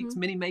favourite weeks.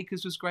 Mini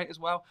Makers was great as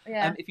well.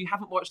 Yeah. If you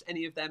haven't watched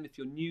any of them, if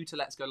you're new to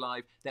Let's Go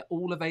Live, they're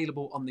all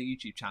available on the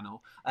YouTube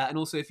channel. And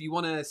also, if you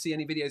want to see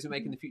any videos we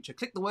make in the future,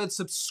 click the word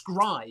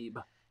subscribe.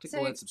 Click the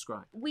So- word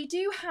subscribe. We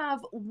do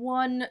have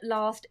one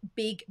last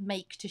big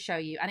make to show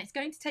you, and it's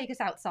going to take us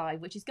outside,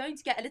 which is going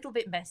to get a little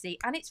bit messy,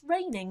 and it's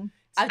raining.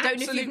 I don't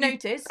know if you've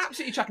noticed.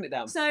 Absolutely chucking it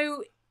down.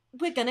 So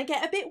we're going to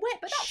get a bit wet,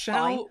 but that's Shall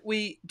fine.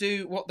 we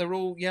do what they're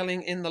all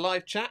yelling in the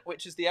live chat,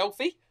 which is the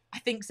Elfie? I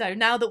think so.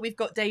 Now that we've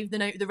got Dave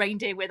the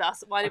reindeer with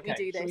us, why don't we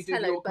do shall this? we do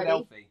the Hello, awkward buddy.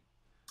 Elfie?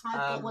 I've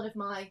got one of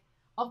my.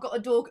 I've got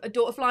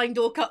a flying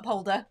door cup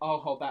holder. I'll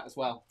hold that as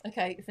well.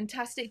 Okay,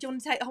 fantastic. Do you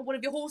want to take one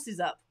of your horses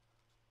up?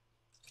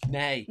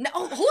 Nay. No,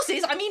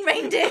 horses. I mean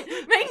reindeer.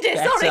 Reindeer.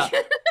 Better.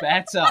 Sorry.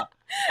 Better.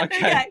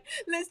 Okay.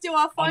 Let's do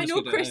our I'm just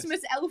final good at this.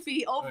 Christmas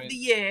Elfie of Right. the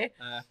year.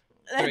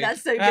 Three.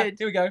 That's so good.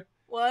 Here we go.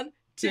 1,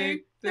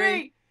 2,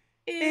 3.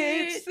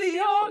 It's the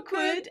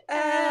awkward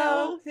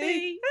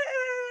Elfie.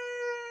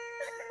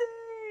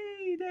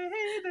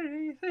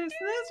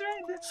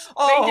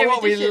 Oh, Reindeer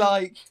what we edition.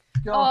 like.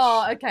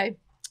 Gosh. Oh, okay.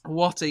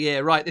 What a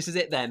year. Right, this is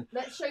it then.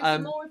 Let's show Um,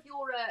 some more of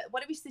your. Why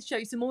don't we show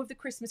you some more of the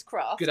Christmas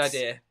crafts? Good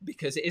idea.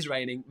 Because it is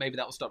raining. Maybe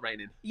that will stop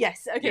raining.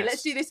 Yes. Okay. Yes.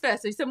 Let's do this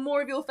first. So some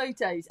more of your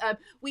photos.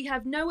 We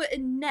have Noah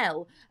and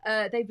Nell.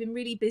 They've been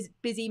really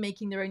busy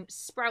making their own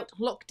sprout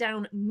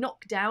lockdown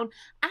knockdown,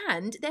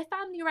 and their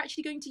family are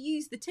actually going to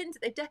use the tins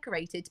that they've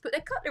decorated to put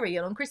their cutlery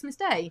on Christmas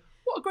Day.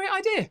 What a great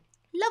idea.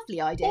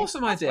 Lovely idea.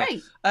 Awesome That's idea.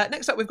 Great.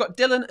 Next up, we've got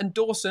Dylan and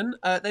Dawson.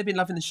 They've been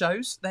loving the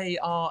shows. They've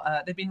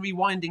been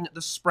rewinding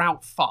the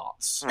sprout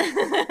farts.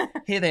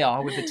 Here they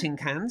are with the tin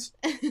cans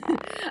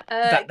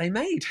that they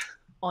made.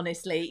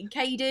 Honestly,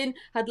 Caden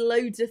had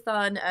loads of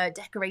fun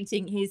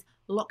decorating his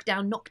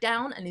lockdown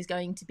knockdown, and is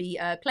going to be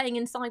playing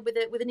inside with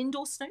an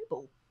indoor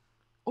snowball.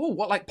 Oh,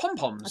 what, like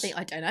pom-poms?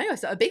 I don't know.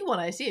 A big one,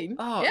 I assume.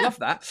 Oh, Yeah. love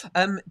that.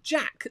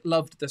 Jack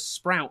loved the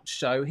Sprout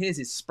show. Here's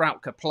his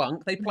Sprout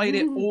Kaplunk. They played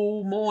it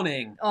all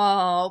morning.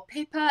 Oh,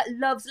 Pippa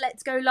loves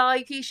Let's Go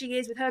Live. Here she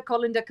is with her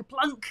colander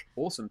Kaplunk.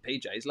 Awesome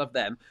PJs, love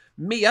them.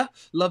 Mia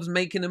loves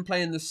making and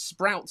playing the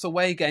Sprouts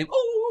Away game.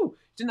 Oh,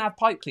 didn't have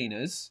pipe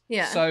cleaners.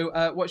 Yeah.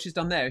 So what she's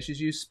done there is she's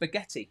used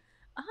spaghetti.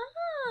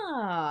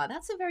 Ah,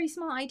 that's a very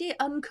smart idea.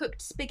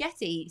 Uncooked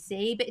spaghetti.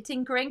 See, bit of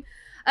tinkering.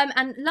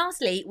 And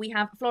lastly, we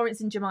have Florence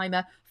and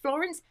Jemima.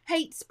 Florence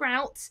hates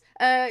sprouts.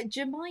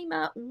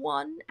 Jemima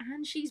won,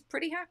 and she's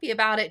pretty happy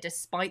about it,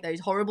 despite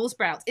those horrible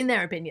sprouts, in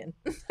their opinion.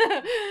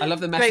 I love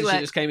the Great message that work.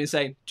 just came in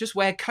saying, just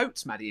wear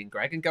coats, Maddie and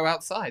Greg, and go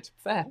outside.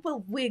 Fair.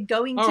 Well, we're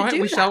going All to right,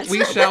 do we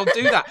that. shall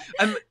do that.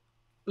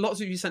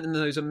 Lots of you sent in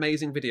those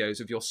amazing videos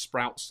of your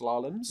Sprout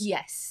slaloms.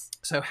 Yes.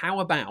 So how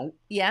about,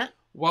 Yeah.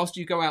 whilst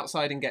you go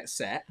outside and get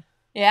set,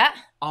 Yeah.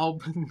 I'll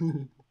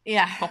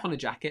Yeah. pop on a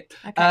jacket.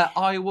 Okay.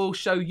 I will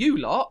show you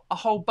lot a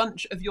whole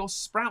bunch of your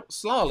Sprout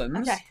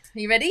slaloms. Okay. Are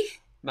you ready?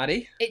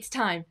 Maddie, It's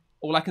time.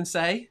 all I can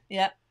say,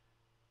 Yeah.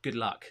 good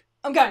luck.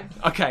 I'm going.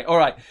 Okay, all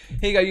right.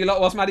 Here you go, you lot,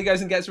 whilst Maddie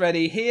goes and gets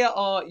ready. Here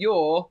are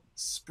your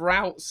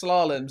Sprout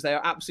slaloms. They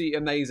are absolutely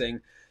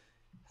amazing.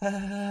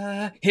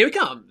 Here it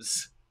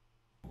comes.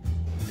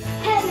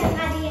 Hello,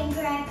 Maddie and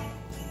Greg.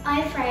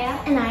 I'm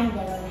Freya. And I'm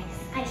Lois.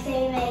 I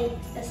today made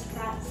the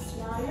sprout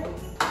slalom.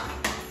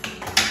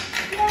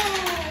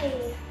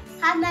 Yay!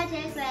 Hi, Maddie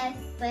and Greg.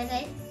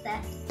 Ready,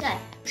 set, go.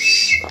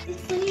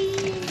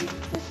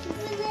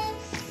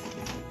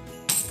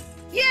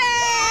 Yay!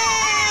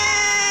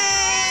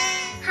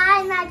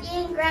 Hi, Maddie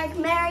and Greg.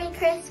 Merry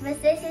Christmas.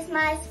 This is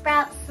my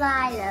sprout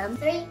slalom.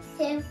 3,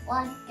 2,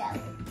 1, go.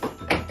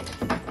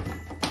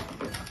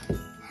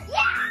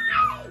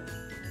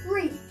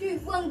 3, 2,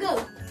 1, go!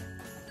 1,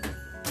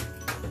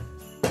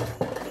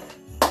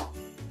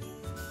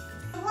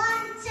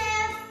 2,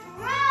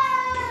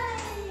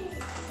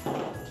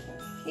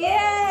 3!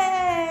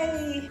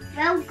 Yay!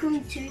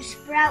 Welcome to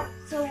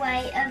Sprouts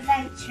Away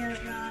Adventure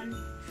Run.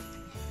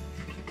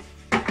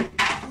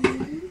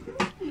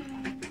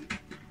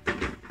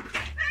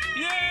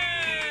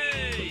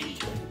 Yay!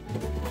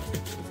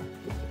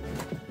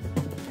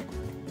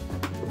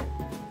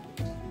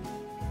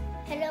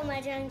 Hello, my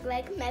John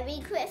Greg.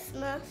 Merry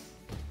Christmas.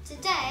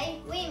 Today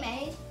we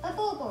made a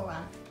bauble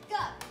run. Go!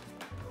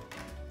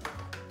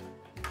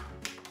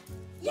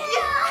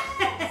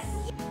 Yes!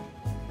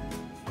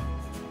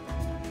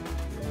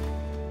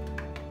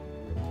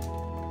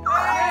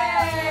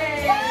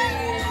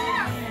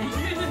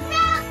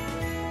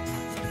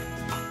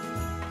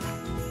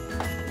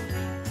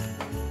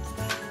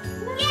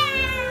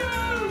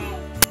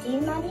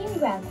 Dear Maddie and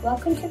Greg,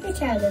 welcome to the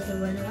show, Little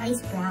Runaway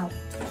Sprout.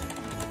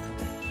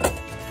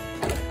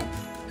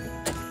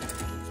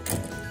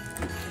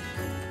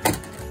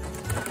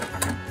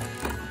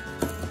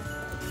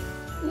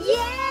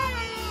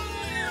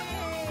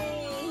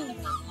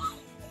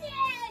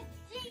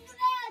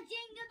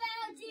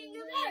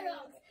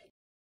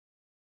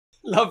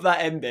 Love that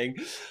ending.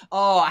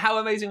 Oh, how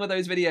amazing were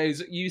those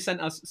videos? You sent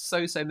us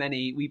so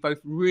many. We both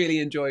really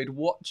enjoyed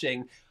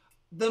watching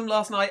them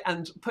last night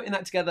and putting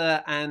that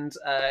together, and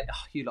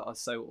you lot are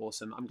so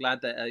awesome. I'm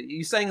glad that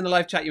you're saying in the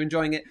live chat you're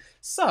enjoying it.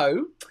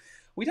 So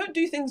we don't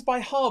do things by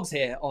halves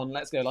here on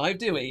Let's Go Live,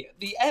 do we?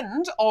 The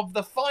end of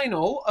the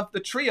final of the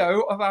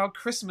trio of our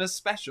Christmas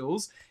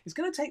specials is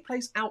going to take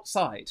place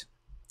outside.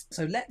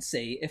 So let's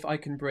see if I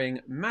can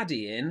bring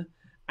Maddie in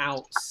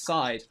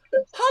outside.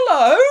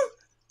 Hello!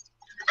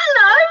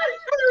 Hello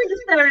in the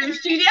stereo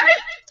studio.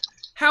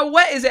 How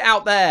wet is it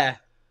out there?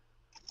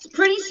 It's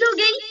pretty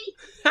soggy.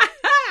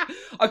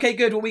 Okay,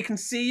 good. Well, we can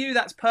see you.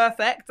 That's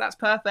perfect. That's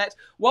perfect.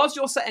 Whilst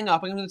you're setting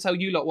up, I'm going to tell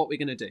you lot what we're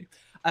going to do.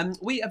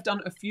 We have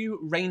done a few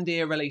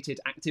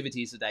reindeer-related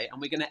activities today,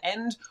 and we're going to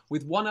end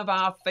with one of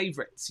our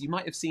favourites. You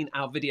might have seen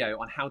our video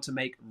on how to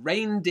make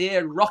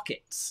reindeer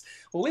rockets.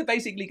 Well, we're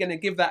basically going to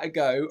give that a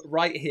go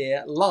right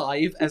here,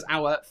 live, as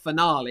our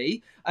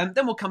finale.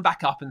 Then we'll come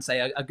back up and say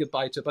a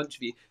goodbye to a bunch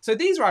of you. So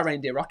these are our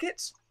reindeer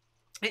rockets.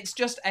 It's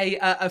just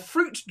a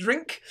fruit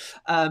drink.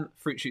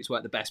 Fruit shoots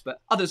work the best,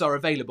 but others are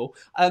available,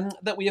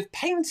 that we have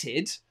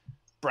painted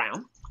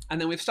brown. And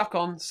then we've stuck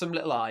on some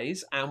little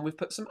eyes and we've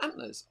put some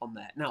antlers on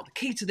there. Now, the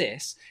key to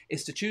this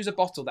is to choose a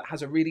bottle that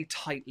has a really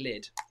tight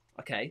lid.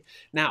 Okay.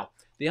 Now,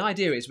 the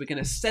idea is we're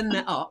going to send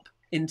that up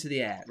into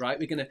the air, right?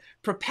 We're going to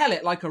propel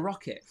it like a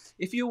rocket.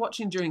 If you're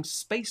watching during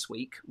Space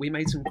Week, we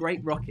made some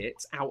great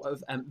rockets out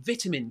of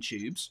vitamin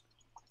tubes.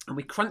 And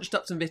we crunched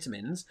up some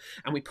vitamins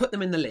and we put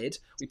them in the lid.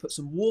 We put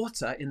some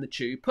water in the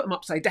tube, put them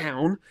upside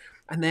down,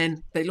 and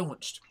then they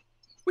launched.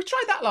 We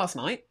tried that last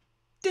night.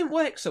 Didn't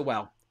work so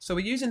well. So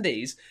we're using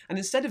these, and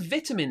instead of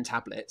vitamin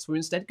tablets, we're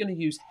instead going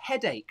to use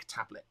headache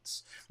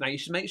tablets. Now, you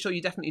should make sure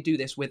you definitely do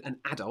this with an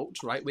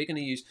adult, right? We're going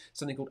to use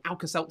something called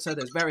Alka Seltzer.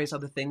 There's various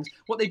other things.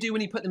 What they do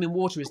when you put them in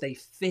water is they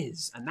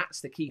fizz, and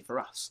that's the key for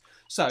us.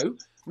 So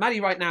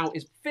Maddie right now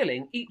is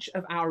filling each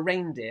of our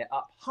reindeer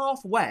up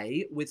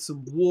halfway with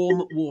some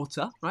warm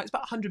water, right? It's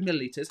about 100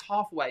 millilitres,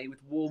 halfway with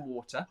warm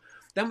water.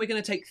 Then we're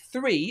going to take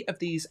 3 of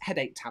these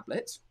headache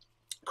tablets,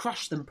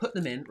 crush them, put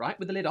them in, right,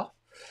 with the lid off.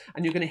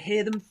 And you're going to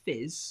hear them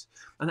fizz,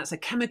 and that's a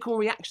chemical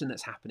reaction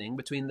that's happening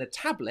between the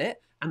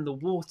tablet and the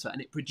water,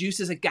 and it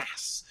produces a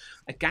gas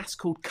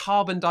called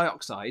carbon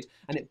dioxide,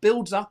 and it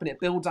builds up and it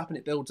builds up and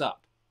it builds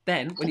up.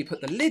 Then when you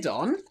put the lid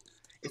on,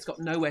 it's got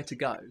nowhere to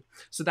go.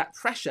 So that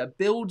pressure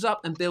builds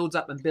up and builds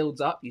up and builds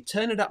up. You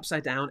turn it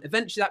upside down.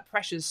 Eventually that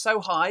pressure is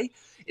so high,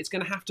 it's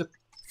going to have to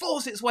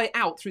force its way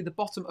out through the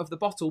bottom of the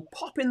bottle,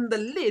 popping the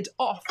lid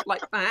off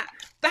like that.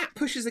 That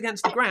pushes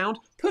against the ground,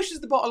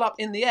 pushes the bottle up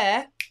in the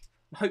air.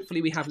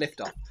 Hopefully we have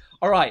liftoff.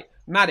 All right,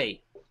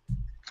 Maddie.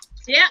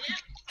 Yeah.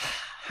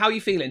 How are you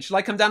feeling? Shall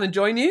I come down and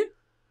join you?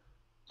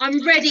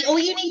 I'm ready. All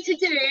you need to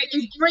do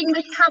is bring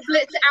the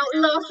tablets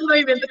out last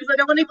moment because I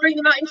don't want to bring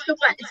them out into the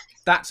wet.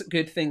 That's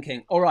good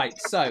thinking. All right,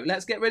 so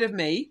let's get rid of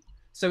me.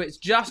 So it's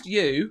just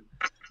you.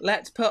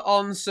 Let's put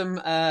on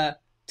some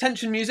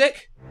tension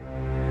music.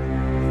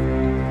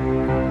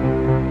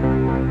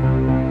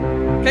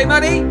 Okay,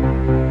 Maddie?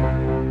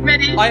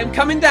 Ready? I am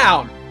coming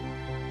down.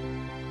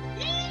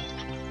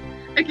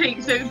 Okay,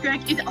 so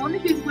Greg is on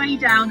his way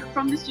down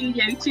from the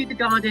studio to the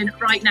garden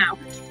right now.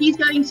 He's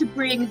going to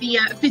bring the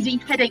Fizzy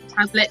headache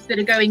tablets that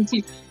are going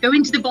to go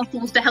into the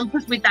bottles to help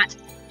us with that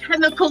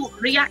chemical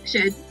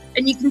reaction.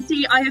 And you can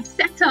see I have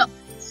set up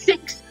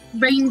 6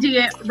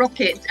 reindeer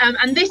rockets.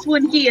 And this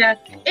one here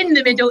in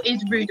the middle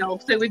is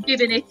Rudolph. So we've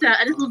given it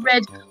a little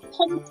red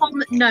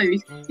pom-pom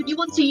nose. If you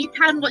want to, you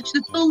can watch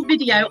the full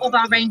video of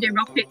our reindeer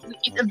rockets, which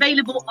is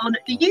available on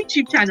the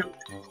YouTube channel.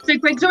 So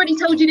Greg's already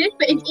told you this,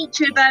 but in each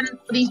of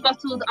these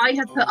bottles, I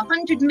have put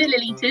 100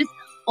 millilitres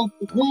of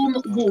warm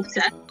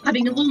water.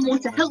 Having the warm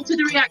water helps with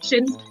the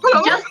reactions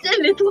just a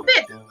little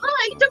bit.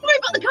 Hi, don't worry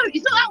about the coat,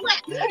 it's not that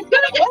wet. Go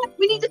again.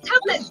 We need the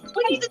tablets.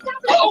 We need the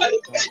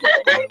tablets.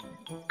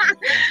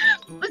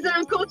 So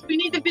of course we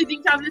need the Fizzy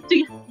tablets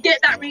to get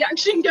that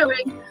reaction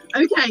going.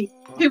 Okay,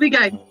 here we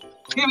go.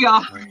 Here we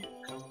are.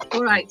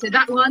 All right, so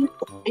that one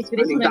is for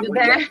this one over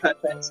there.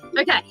 Perfect.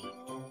 Okay.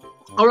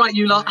 All right,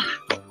 you lot.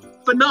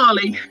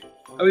 Finale.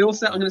 Are we all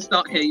set? I'm going to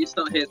start here. You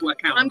start here to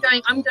work out. I'm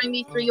going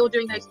these 3. You're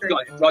doing those 3.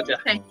 Got it. Roger.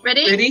 Okay.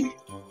 Ready? Ready?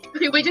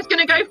 Okay, we're just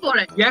going to go for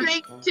it. Yes.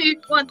 3,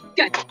 2, 1,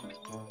 go.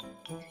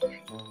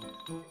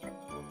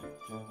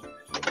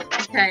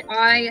 Okay,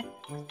 I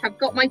have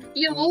got my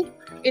fuel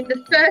in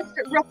the first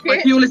rocket.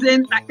 My fuel is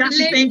in. That gas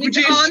is being Lid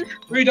is produced. on.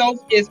 Rudolph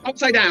is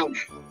upside down.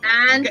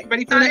 And Get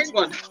ready for the next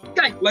one.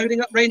 go.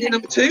 Loading up reindeer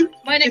number 2.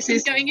 My next This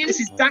is going in. This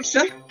is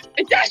Dasher.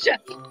 Dasher.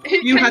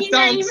 You Can had you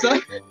name Dancer.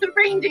 the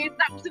reindeers?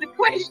 That's the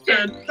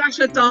question.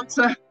 Dasher,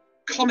 Dancer,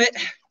 Comet,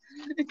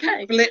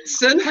 Okay.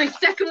 Blitzen. My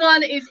second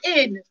one is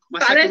in. My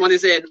second one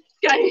is in.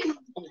 Go.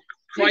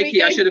 Crikey,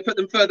 go. I should have put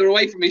them further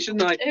away from me,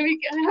 shouldn't I? Here we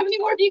go. How many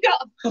more have you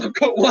got? I've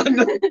got one.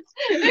 Okay.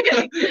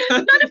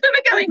 None of them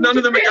are going. None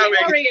of them are Really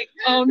going. worrying.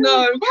 Oh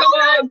no, come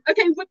on.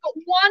 Okay, we've got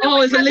one. Oh,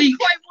 which there's a hasn't leak.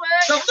 quite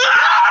worked. Oh,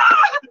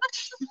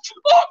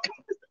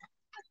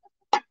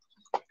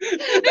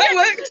 that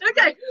worked.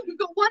 Okay, we've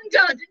got one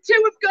done.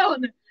 2 have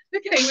gone.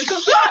 Okay, we've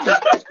got 2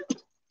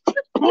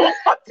 more.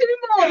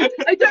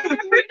 I don't know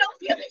if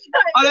Rudolph's going to go.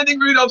 I don't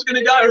think Rudolph's going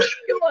to go. Go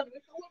on.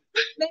 We've got one.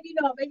 Maybe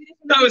not. Maybe this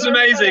one. That was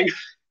amazing.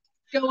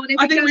 Go on.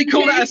 I think we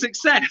call that a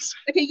success.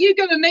 Okay, you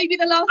go, and maybe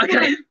the last Okay.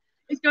 one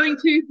is going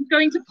to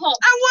pop.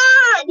 That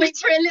worked. Wait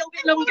for it a little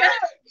bit longer.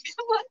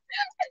 Come on.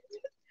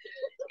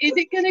 Is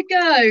it going to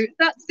go?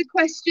 That's the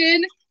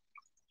question.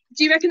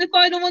 Do you reckon the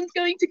final one's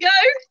going to go?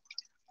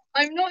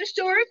 I'm not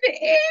sure if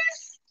it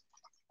is.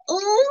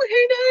 Oh,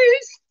 who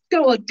knows?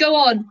 Go on, go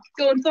on,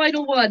 go on,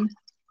 final one.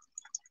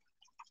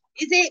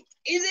 Is it?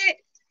 Is it?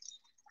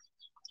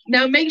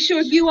 Now make sure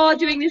if you are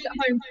doing this at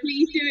home,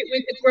 please do it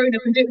with a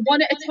grown-up and do it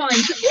one at a time.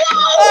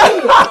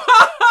 Whoa!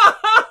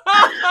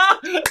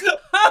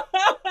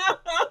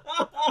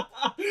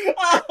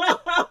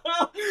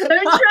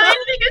 Don't try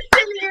anything as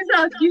silly as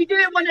us. You do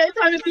it one at a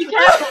time and be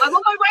careful. I'm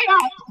on my way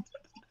out.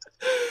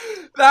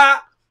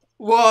 That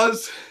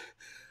was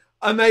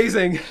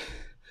amazing.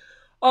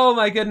 Oh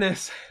my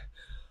goodness.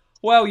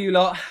 Well, you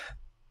lot,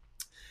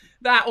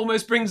 that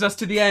almost brings us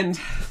to the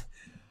end.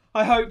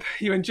 I hope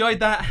you enjoyed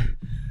that.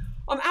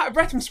 I'm out of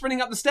breath from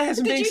sprinting up the stairs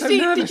and being so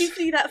nervous. Did you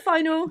see that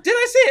final? Did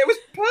I see it? It was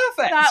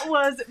perfect. That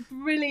was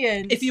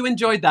brilliant. If you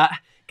enjoyed that,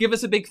 give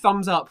us a big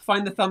thumbs up.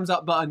 Find the thumbs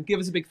up button. Give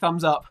us a big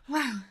thumbs up.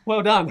 Wow.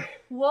 Well done.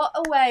 What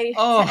a way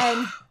to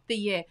end the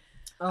year.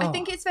 I Oh.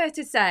 think it's fair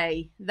to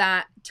say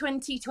that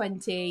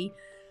 2020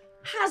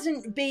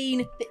 hasn't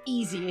been the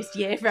easiest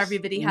year for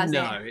everybody, has it?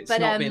 No, it's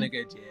not been a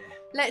good year.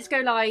 Let's Go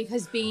Live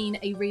has been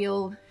a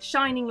real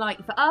shining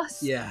light for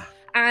us. Yeah.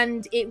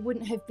 And it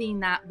wouldn't have been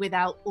that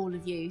without all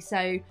of you.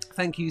 So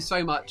Thank you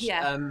so much.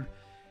 Yeah.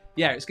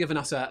 Yeah, it's given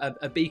us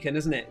a beacon,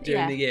 isn't it,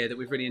 during the year that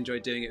we've really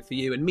enjoyed doing it for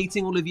you and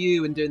meeting all of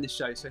you and doing this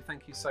show. So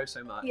thank you so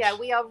much. yeah,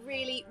 we are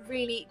really,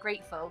 really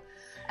grateful.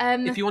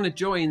 If you want to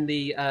join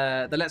the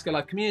Let's Go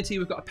Live community,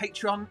 we've got a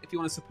Patreon. If you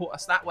want to support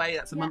us that way,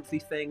 that's a monthly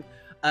thing.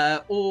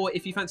 Or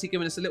if you fancy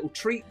giving us a little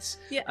treat,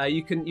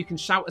 you can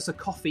shout us a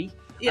coffee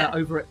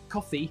over at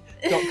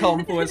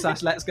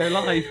coffee.com/Let's Go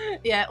Live.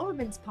 Yeah, or a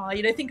mince pie,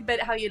 you know, think about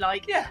it how you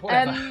like. Yeah,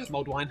 whatever.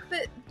 Mulled wine.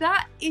 But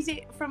that is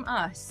it from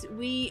us.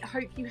 We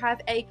hope you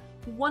have a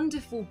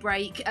wonderful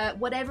break,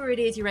 whatever it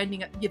is you've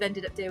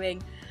ended up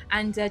doing,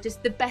 and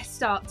just the best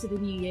start to the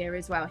new year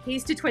as well.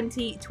 Here's to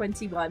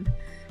 2021.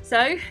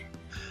 So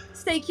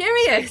stay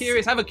curious. Stay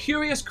curious. Have a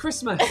curious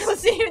Christmas. We'll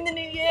see you in the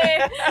new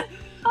year.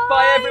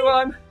 Bye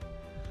everyone.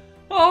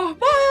 Oh,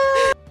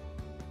 bye.